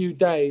for a few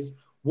days.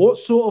 What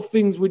sort of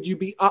things would you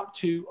be up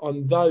to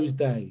on those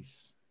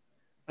days?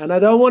 And I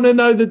don't want to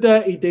know the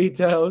dirty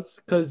details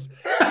because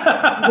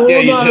Yeah,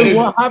 you do.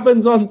 what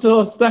happens on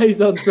tour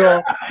stays on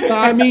tour. But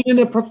I mean, in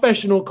a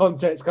professional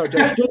context,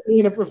 Kojo, strictly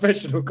in a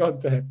professional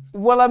context.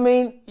 Well, I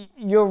mean,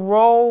 your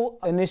role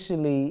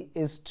initially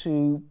is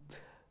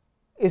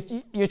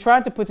you're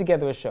trying to put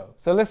together a show.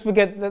 So let's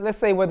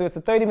say whether it's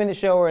a 30-minute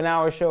show or an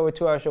hour show or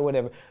 2-hour show,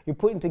 whatever, you're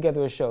putting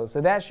together a show.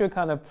 So that's your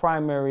kind of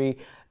primary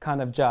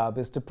kind of job,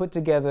 is to put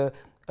together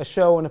a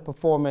show and a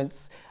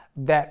performance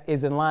that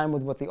is in line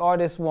with what the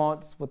artist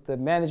wants, what the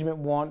management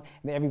want,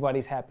 and that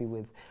everybody's happy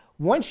with.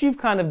 Once you've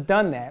kind of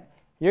done that,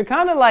 you're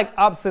kind of like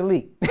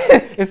obsolete.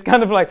 It's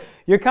kind of like,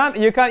 you're kind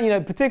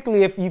of,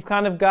 particularly if you've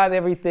kind of got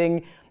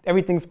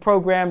everything's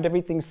programmed,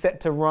 everything's set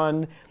to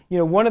run.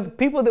 One of the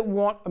people that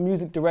want a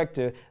music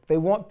director, they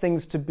want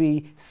things to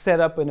be set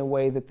up in a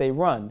way that they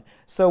run.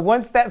 So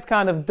once that's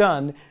kind of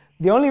done,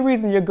 the only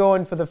reason you're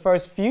going for the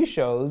first few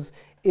shows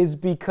is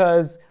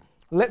because,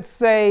 let's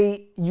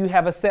say you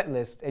have a set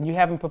list and you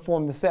haven't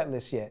performed the set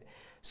list yet.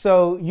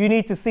 So you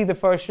need to see the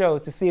first show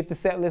to see if the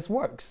set list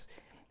works.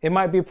 It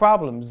might be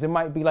problems. It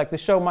might be like the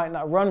show might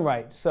not run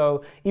right.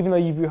 So even though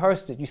you've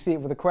rehearsed it, you see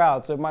it with a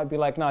crowd. So it might be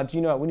like, nah, do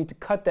you know what? We need to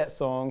cut that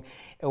song,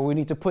 or we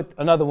need to put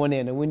another one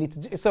in, and we need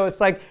to. So it's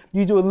like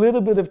you do a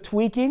little bit of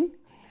tweaking,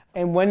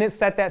 and when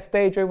it's at that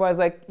stage, everybody's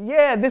like,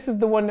 yeah, this is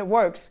the one that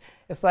works.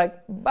 It's like,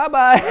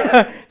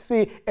 bye-bye.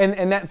 See,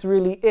 and that's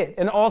really it.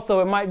 And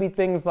also it might be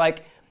things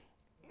like,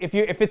 if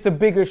it's a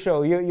bigger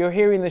show, you're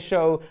hearing the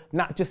show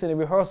not just in a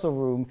rehearsal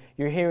room,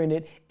 you're hearing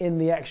it in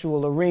the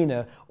actual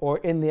arena or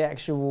in the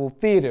actual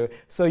theater.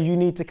 So you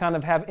need to kind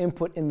of have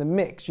input in the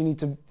mix. You need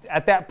to,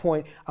 at that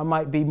point, I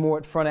might be more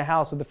at front of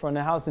house with the front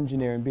of house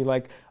engineer and be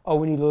like, oh,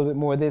 we need a little bit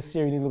more of this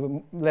here, we need a little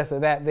bit less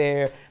of that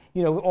there.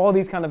 All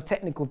these kind of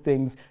technical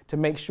things to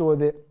make sure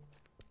that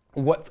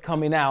what's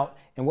coming out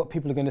and what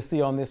people are going to see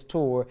on this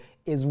tour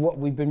is what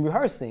we've been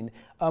rehearsing.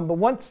 But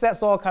once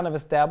that's all kind of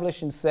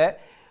established and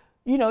set,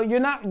 you're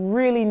not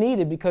really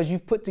needed because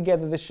you've put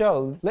together the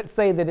show. Let's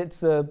say that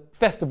it's a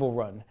festival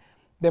run.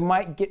 There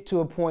might get to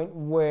a point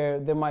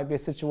where there might be a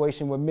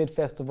situation where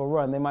mid-festival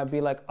run, they might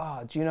be like,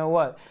 oh, do you know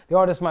what? The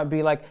artist might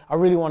be like, I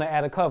really want to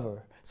add a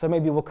cover. So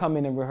maybe we'll come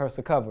in and rehearse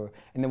a cover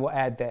and then we'll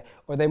add that.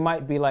 Or they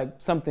might be like,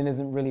 something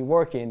isn't really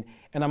working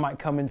and I might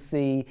come and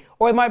see.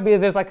 Or it might be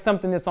there's like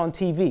something that's on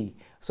TV.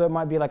 So it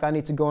might be like, I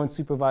need to go and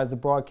supervise the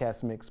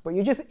broadcast mix. But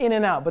you're just in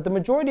and out. But the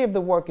majority of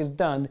the work is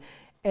done.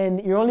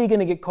 And you're only going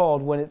to get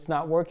called when it's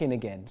not working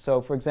again.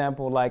 So for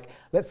example, like,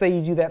 let's say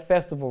you do that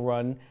festival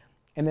run,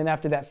 and then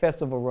after that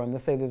festival run,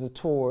 let's say there's a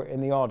tour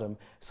in the autumn.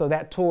 So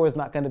that tour is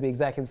not going to be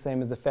exactly the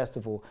same as the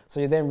festival. So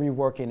you're then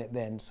reworking it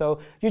then. So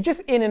you're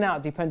just in and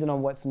out depending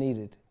on what's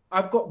needed.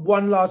 I've got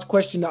one last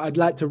question that I'd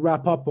like to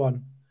wrap up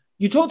on.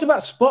 You talked about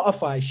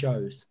Spotify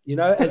shows,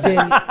 as in,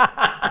 and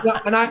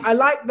I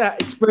like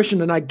that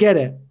expression and I get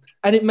it.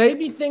 And it made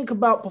me think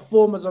about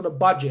performers on a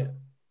budget.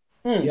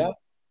 Yeah.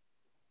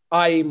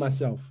 I.e.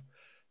 myself.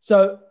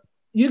 So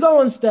you go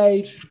on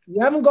stage,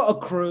 you haven't got a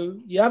crew,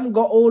 you haven't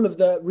got all of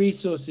the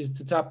resources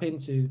to tap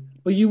into,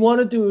 but you want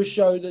to do a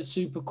show that's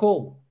super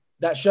cool,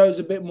 that shows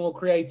a bit more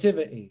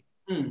creativity.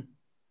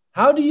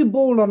 How do you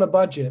ball on a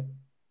budget?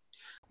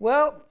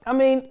 Well, I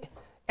mean,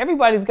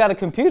 everybody's got a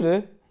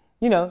computer.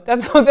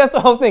 That's the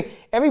whole thing.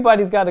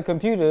 Everybody's got a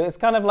computer. It's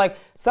kind of like,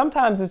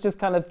 sometimes it's just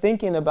kind of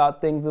thinking about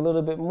things a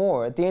little bit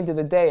more. At the end of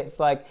the day, it's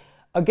like,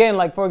 again,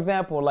 like, for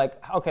example,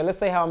 like, okay, let's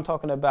say how I'm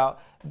talking about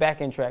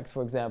backing tracks,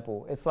 for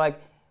example. It's like,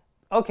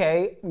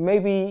 okay,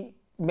 maybe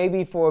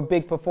for a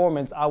big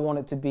performance, I want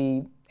it to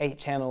be 8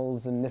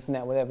 channels and this and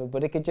that, whatever,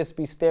 but it could just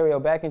be stereo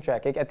backing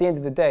track. At the end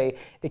of the day,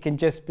 it can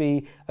just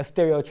be a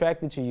stereo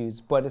track that you use,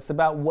 but it's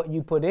about what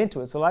you put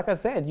into it. So like I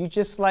said, you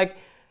just like,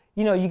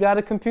 you got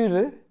a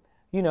computer,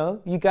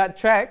 you got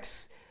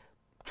tracks,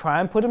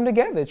 try and put them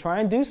together, try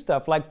and do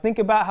stuff. Like, think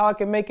about how I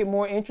can make it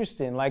more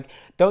interesting. Like,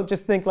 don't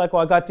just think like,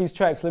 well, I got these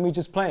tracks, let me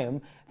just play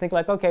them. Think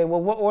like, okay,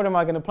 well, what order am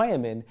I going to play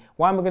them in?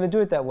 Why am I going to do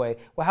it that way?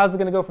 Well, how's it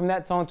going to go from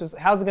that song to,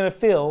 how's it going to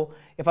feel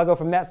if I go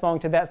from that song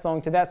to that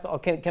song to that song?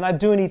 Can I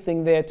do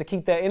anything there to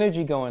keep that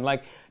energy going?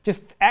 Like,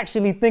 just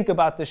actually think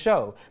about the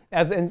show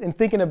and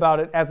thinking about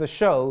it as a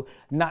show,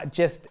 not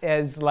just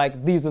as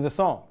like, these are the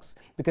songs,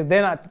 because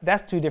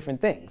that's 2 different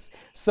things.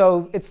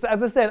 So it's,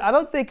 as I said, I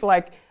don't think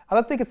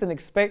it's an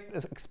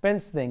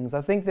expense things.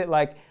 I think that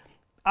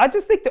I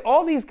just think that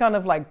all these kind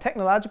of like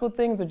technological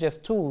things are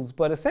just tools,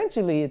 but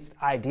essentially it's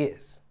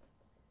ideas.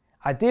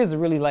 Ideas are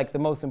really like the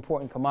most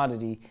important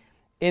commodity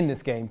in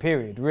this game,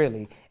 period,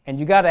 really. And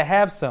you got to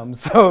have some.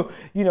 So,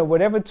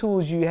 whatever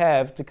tools you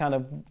have to kind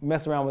of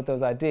mess around with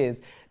those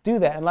ideas, do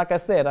that. And like I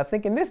said, I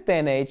think in this day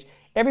and age,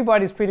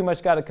 everybody's pretty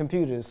much got a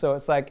computer. So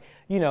it's like,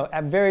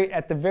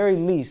 at the very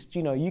least,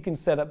 you can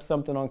set up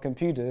something on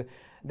computer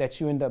that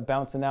you end up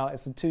bouncing out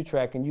as a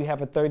 2-track and you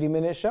have a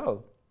 30-minute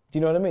show. Do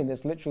you know what I mean?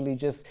 It's literally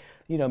just,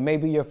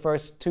 maybe your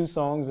first 2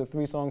 songs or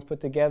 3 songs put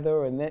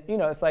together, and then,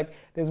 it's like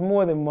there's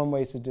more than one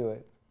way to do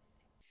it.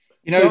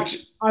 So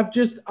I've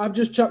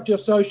just chucked your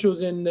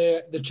socials in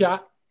the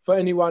chat for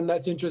anyone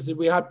that's interested.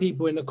 We had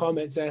people in the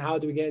comments saying, how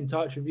do we get in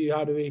touch with you?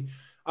 How do we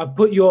I've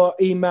put your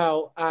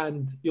email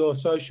and your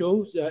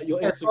socials, your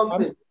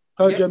Instagram,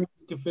 Kojo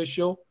Music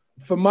Official.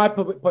 From my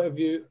public point of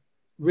view,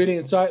 really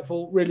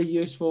insightful, really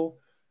useful,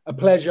 a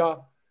pleasure.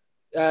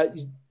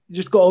 You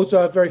just got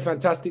also a very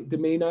fantastic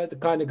demeanor, the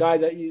kind of guy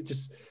that you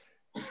just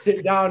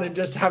sit down and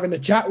just having a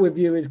chat with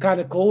you is kind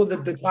of cool.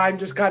 The time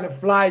just kind of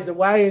flies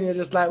away and you're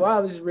just like,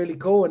 wow, this is really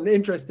cool and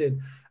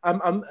interesting.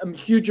 I'm a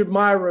huge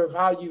admirer of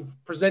how you've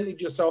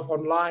presented yourself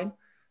online,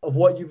 of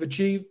what you've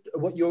achieved,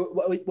 what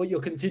you're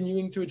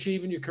continuing to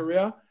achieve in your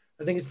career.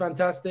 I think it's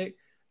fantastic.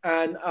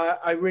 And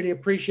I really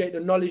appreciate the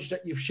knowledge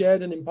that you've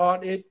shared and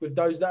imparted with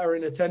those that are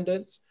in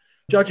attendance.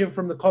 Judging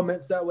from the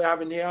comments that we're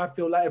having here, I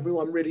feel like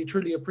everyone really,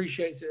 truly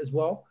appreciates it as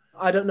well.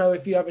 I don't know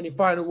if you have any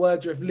final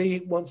words or if Lee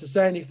wants to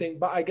say anything,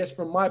 but I guess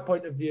from my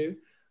point of view,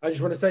 I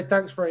just want to say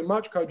thanks very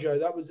much, Kojo.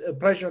 That was a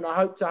pleasure, and I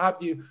hope to have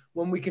you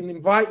when we can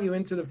invite you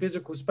into the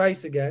physical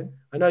space again.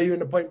 I know you're in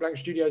the Point Blank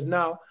Studios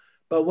now,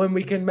 but when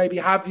we can maybe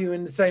have you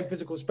in the same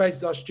physical space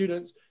as our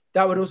students,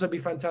 that would also be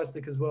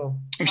fantastic as well.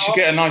 We should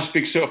get a nice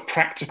big sort of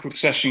practical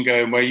session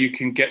going where you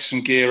can get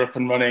some gear up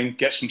and running,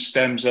 get some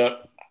stems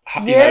up,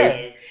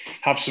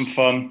 have some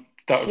fun.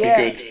 That would be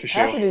good for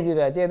sure. Happy to do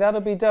that. Yeah,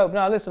 that'll be dope.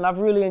 No, listen, I've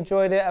really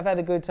enjoyed it. I've had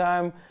a good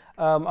time.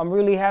 I'm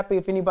really happy.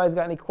 If anybody's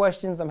got any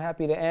questions, I'm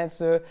happy to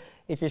answer.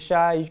 If you're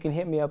shy, you can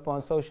hit me up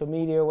on social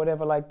media or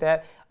whatever like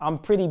that. I'm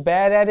pretty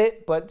bad at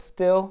it, but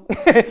still,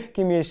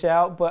 give me a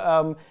shout.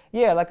 But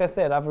yeah, like I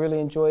said, I've really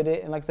enjoyed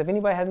it. And like I said, if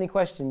anybody has any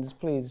questions,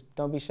 please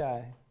don't be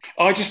shy.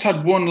 I just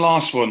had one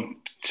last one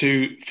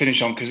to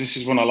finish on because this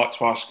is one I like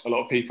to ask a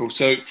lot of people.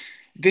 So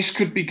this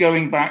could be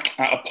going back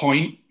at a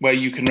point where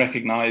you can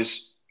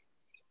recognize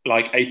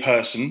like a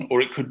person,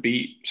 or it could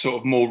be sort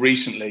of more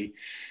recently.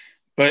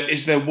 But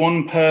is there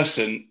one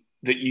person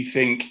that you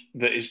think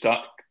that is the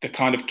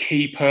kind of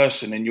key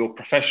person in your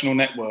professional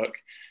network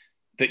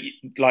that you,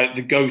 like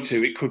the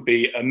go-to? It could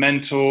be a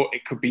mentor,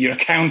 it could be your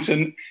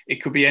accountant,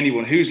 it could be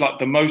anyone. Who's like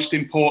the most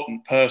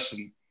important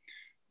person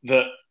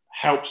that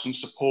helps and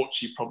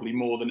supports you probably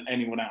more than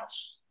anyone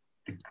else?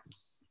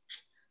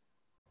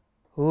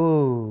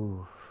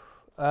 Ooh.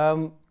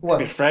 What? Could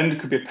be a friend, it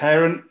could be a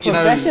parent.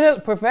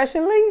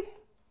 Professionally?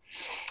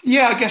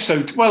 Yeah, I guess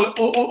so. Well,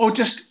 or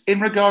just in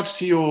regards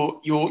to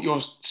your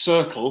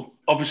circle.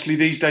 Obviously,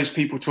 these days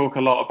people talk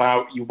a lot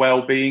about your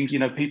well-being. You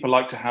know, people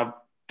like to have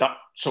that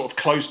sort of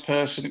close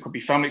person. It could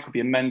be family, it could be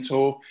a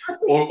mentor,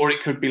 or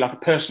it could be like a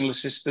personal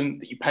assistant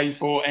that you pay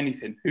for.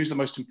 Anything. Who's the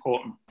most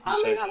important?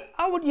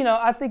 I would,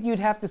 I think you'd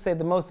have to say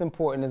the most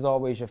important is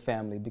always your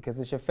family, because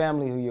it's your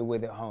family who you're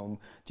with at home.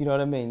 Do you know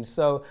what I mean?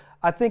 So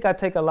I think I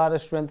take a lot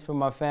of strength from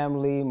my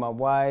family, my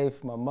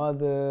wife, my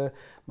mother,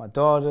 my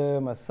daughter,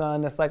 my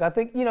son. It's like, I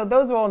think,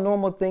 those are all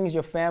normal things.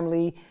 Your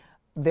family,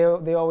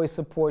 they always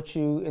support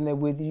you and they're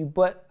with you.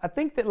 But I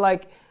think that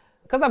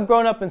because I've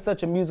grown up in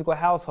such a musical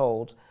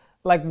household,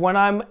 like when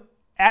I'm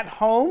at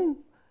home,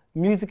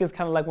 music is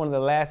kind of like one of the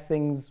last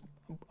things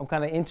I'm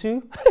kind of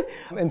into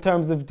in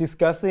terms of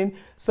discussing.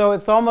 So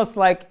it's almost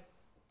like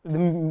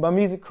my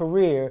music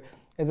career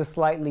is a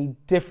slightly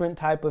different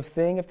type of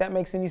thing, if that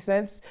makes any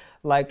sense.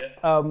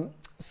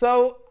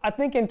 So I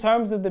think in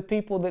terms of the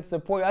people that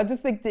support you, I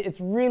just think that it's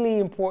really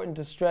important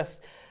to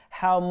stress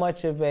how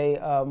much of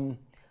a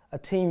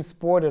team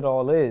sport it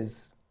all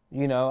is.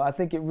 I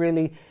think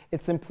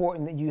it's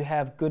important that you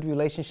have good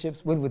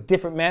relationships with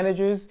different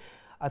managers.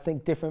 I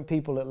think different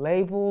people at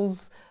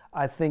labels.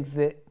 I think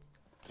that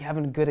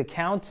having a good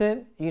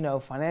accountant,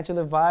 financial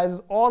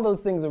advisors, all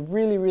those things are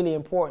really, really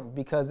important,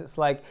 because it's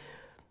like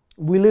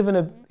we live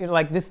in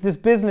this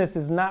business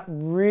is not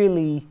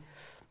really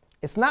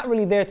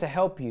there to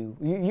help you.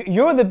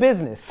 You're the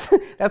business.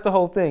 That's the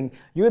whole thing.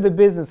 You're the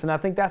business. And I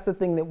think that's the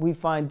thing that we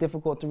find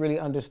difficult to really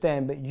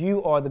understand, but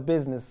you are the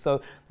business.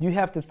 So you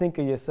have to think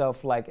of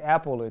yourself like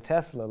Apple or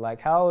Tesla. Like,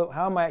 how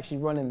am I actually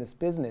running this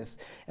business?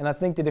 And I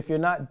think that if you're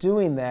not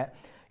doing that,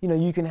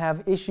 you can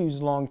have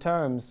issues long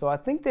term. So I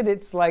think that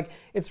it's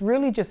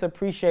really just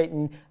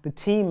appreciating the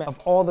team of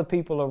all the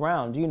people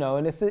around,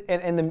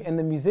 and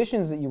the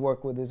musicians that you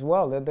work with as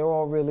well. They're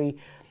all really,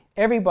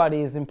 everybody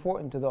is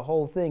important to the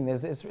whole thing.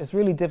 It's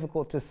really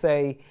difficult to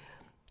say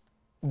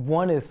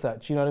one is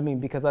such, you know what I mean?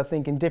 Because I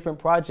think in different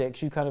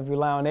projects, you kind of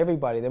rely on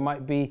everybody. There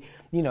might be,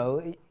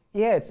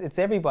 it's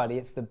everybody.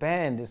 It's the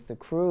band, it's the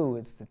crew,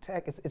 it's the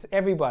tech, it's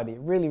everybody. It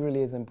really,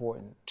 really is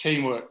important.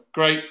 Teamwork.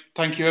 Great.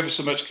 Thank you ever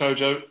so much,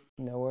 Kojo.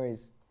 No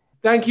worries.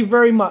 Thank you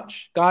very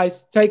much,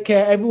 guys. Take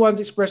care.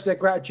 Everyone's expressed their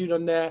gratitude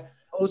on there.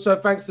 Also,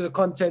 thanks to the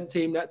content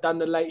team that done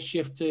the late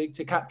shift to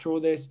capture all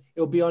this.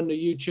 It'll be on the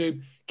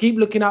YouTube. Keep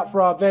looking out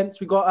for our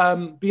events. We got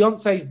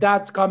Beyonce's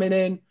dad's coming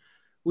in.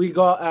 We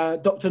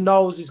got Dr.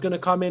 Knowles is going to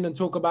come in and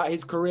talk about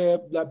his career,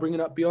 like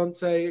bringing up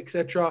Beyonce,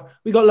 etc.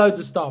 We got loads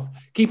of stuff.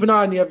 Keep an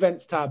eye on the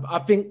events tab. I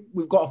think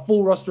we've got a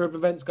full roster of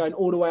events going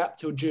all the way up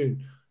till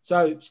June.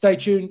 So stay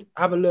tuned.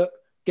 Have a look.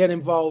 Get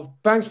involved.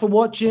 Thanks for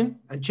watching,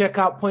 and check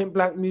out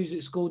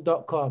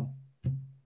pointblankmusicschool.com.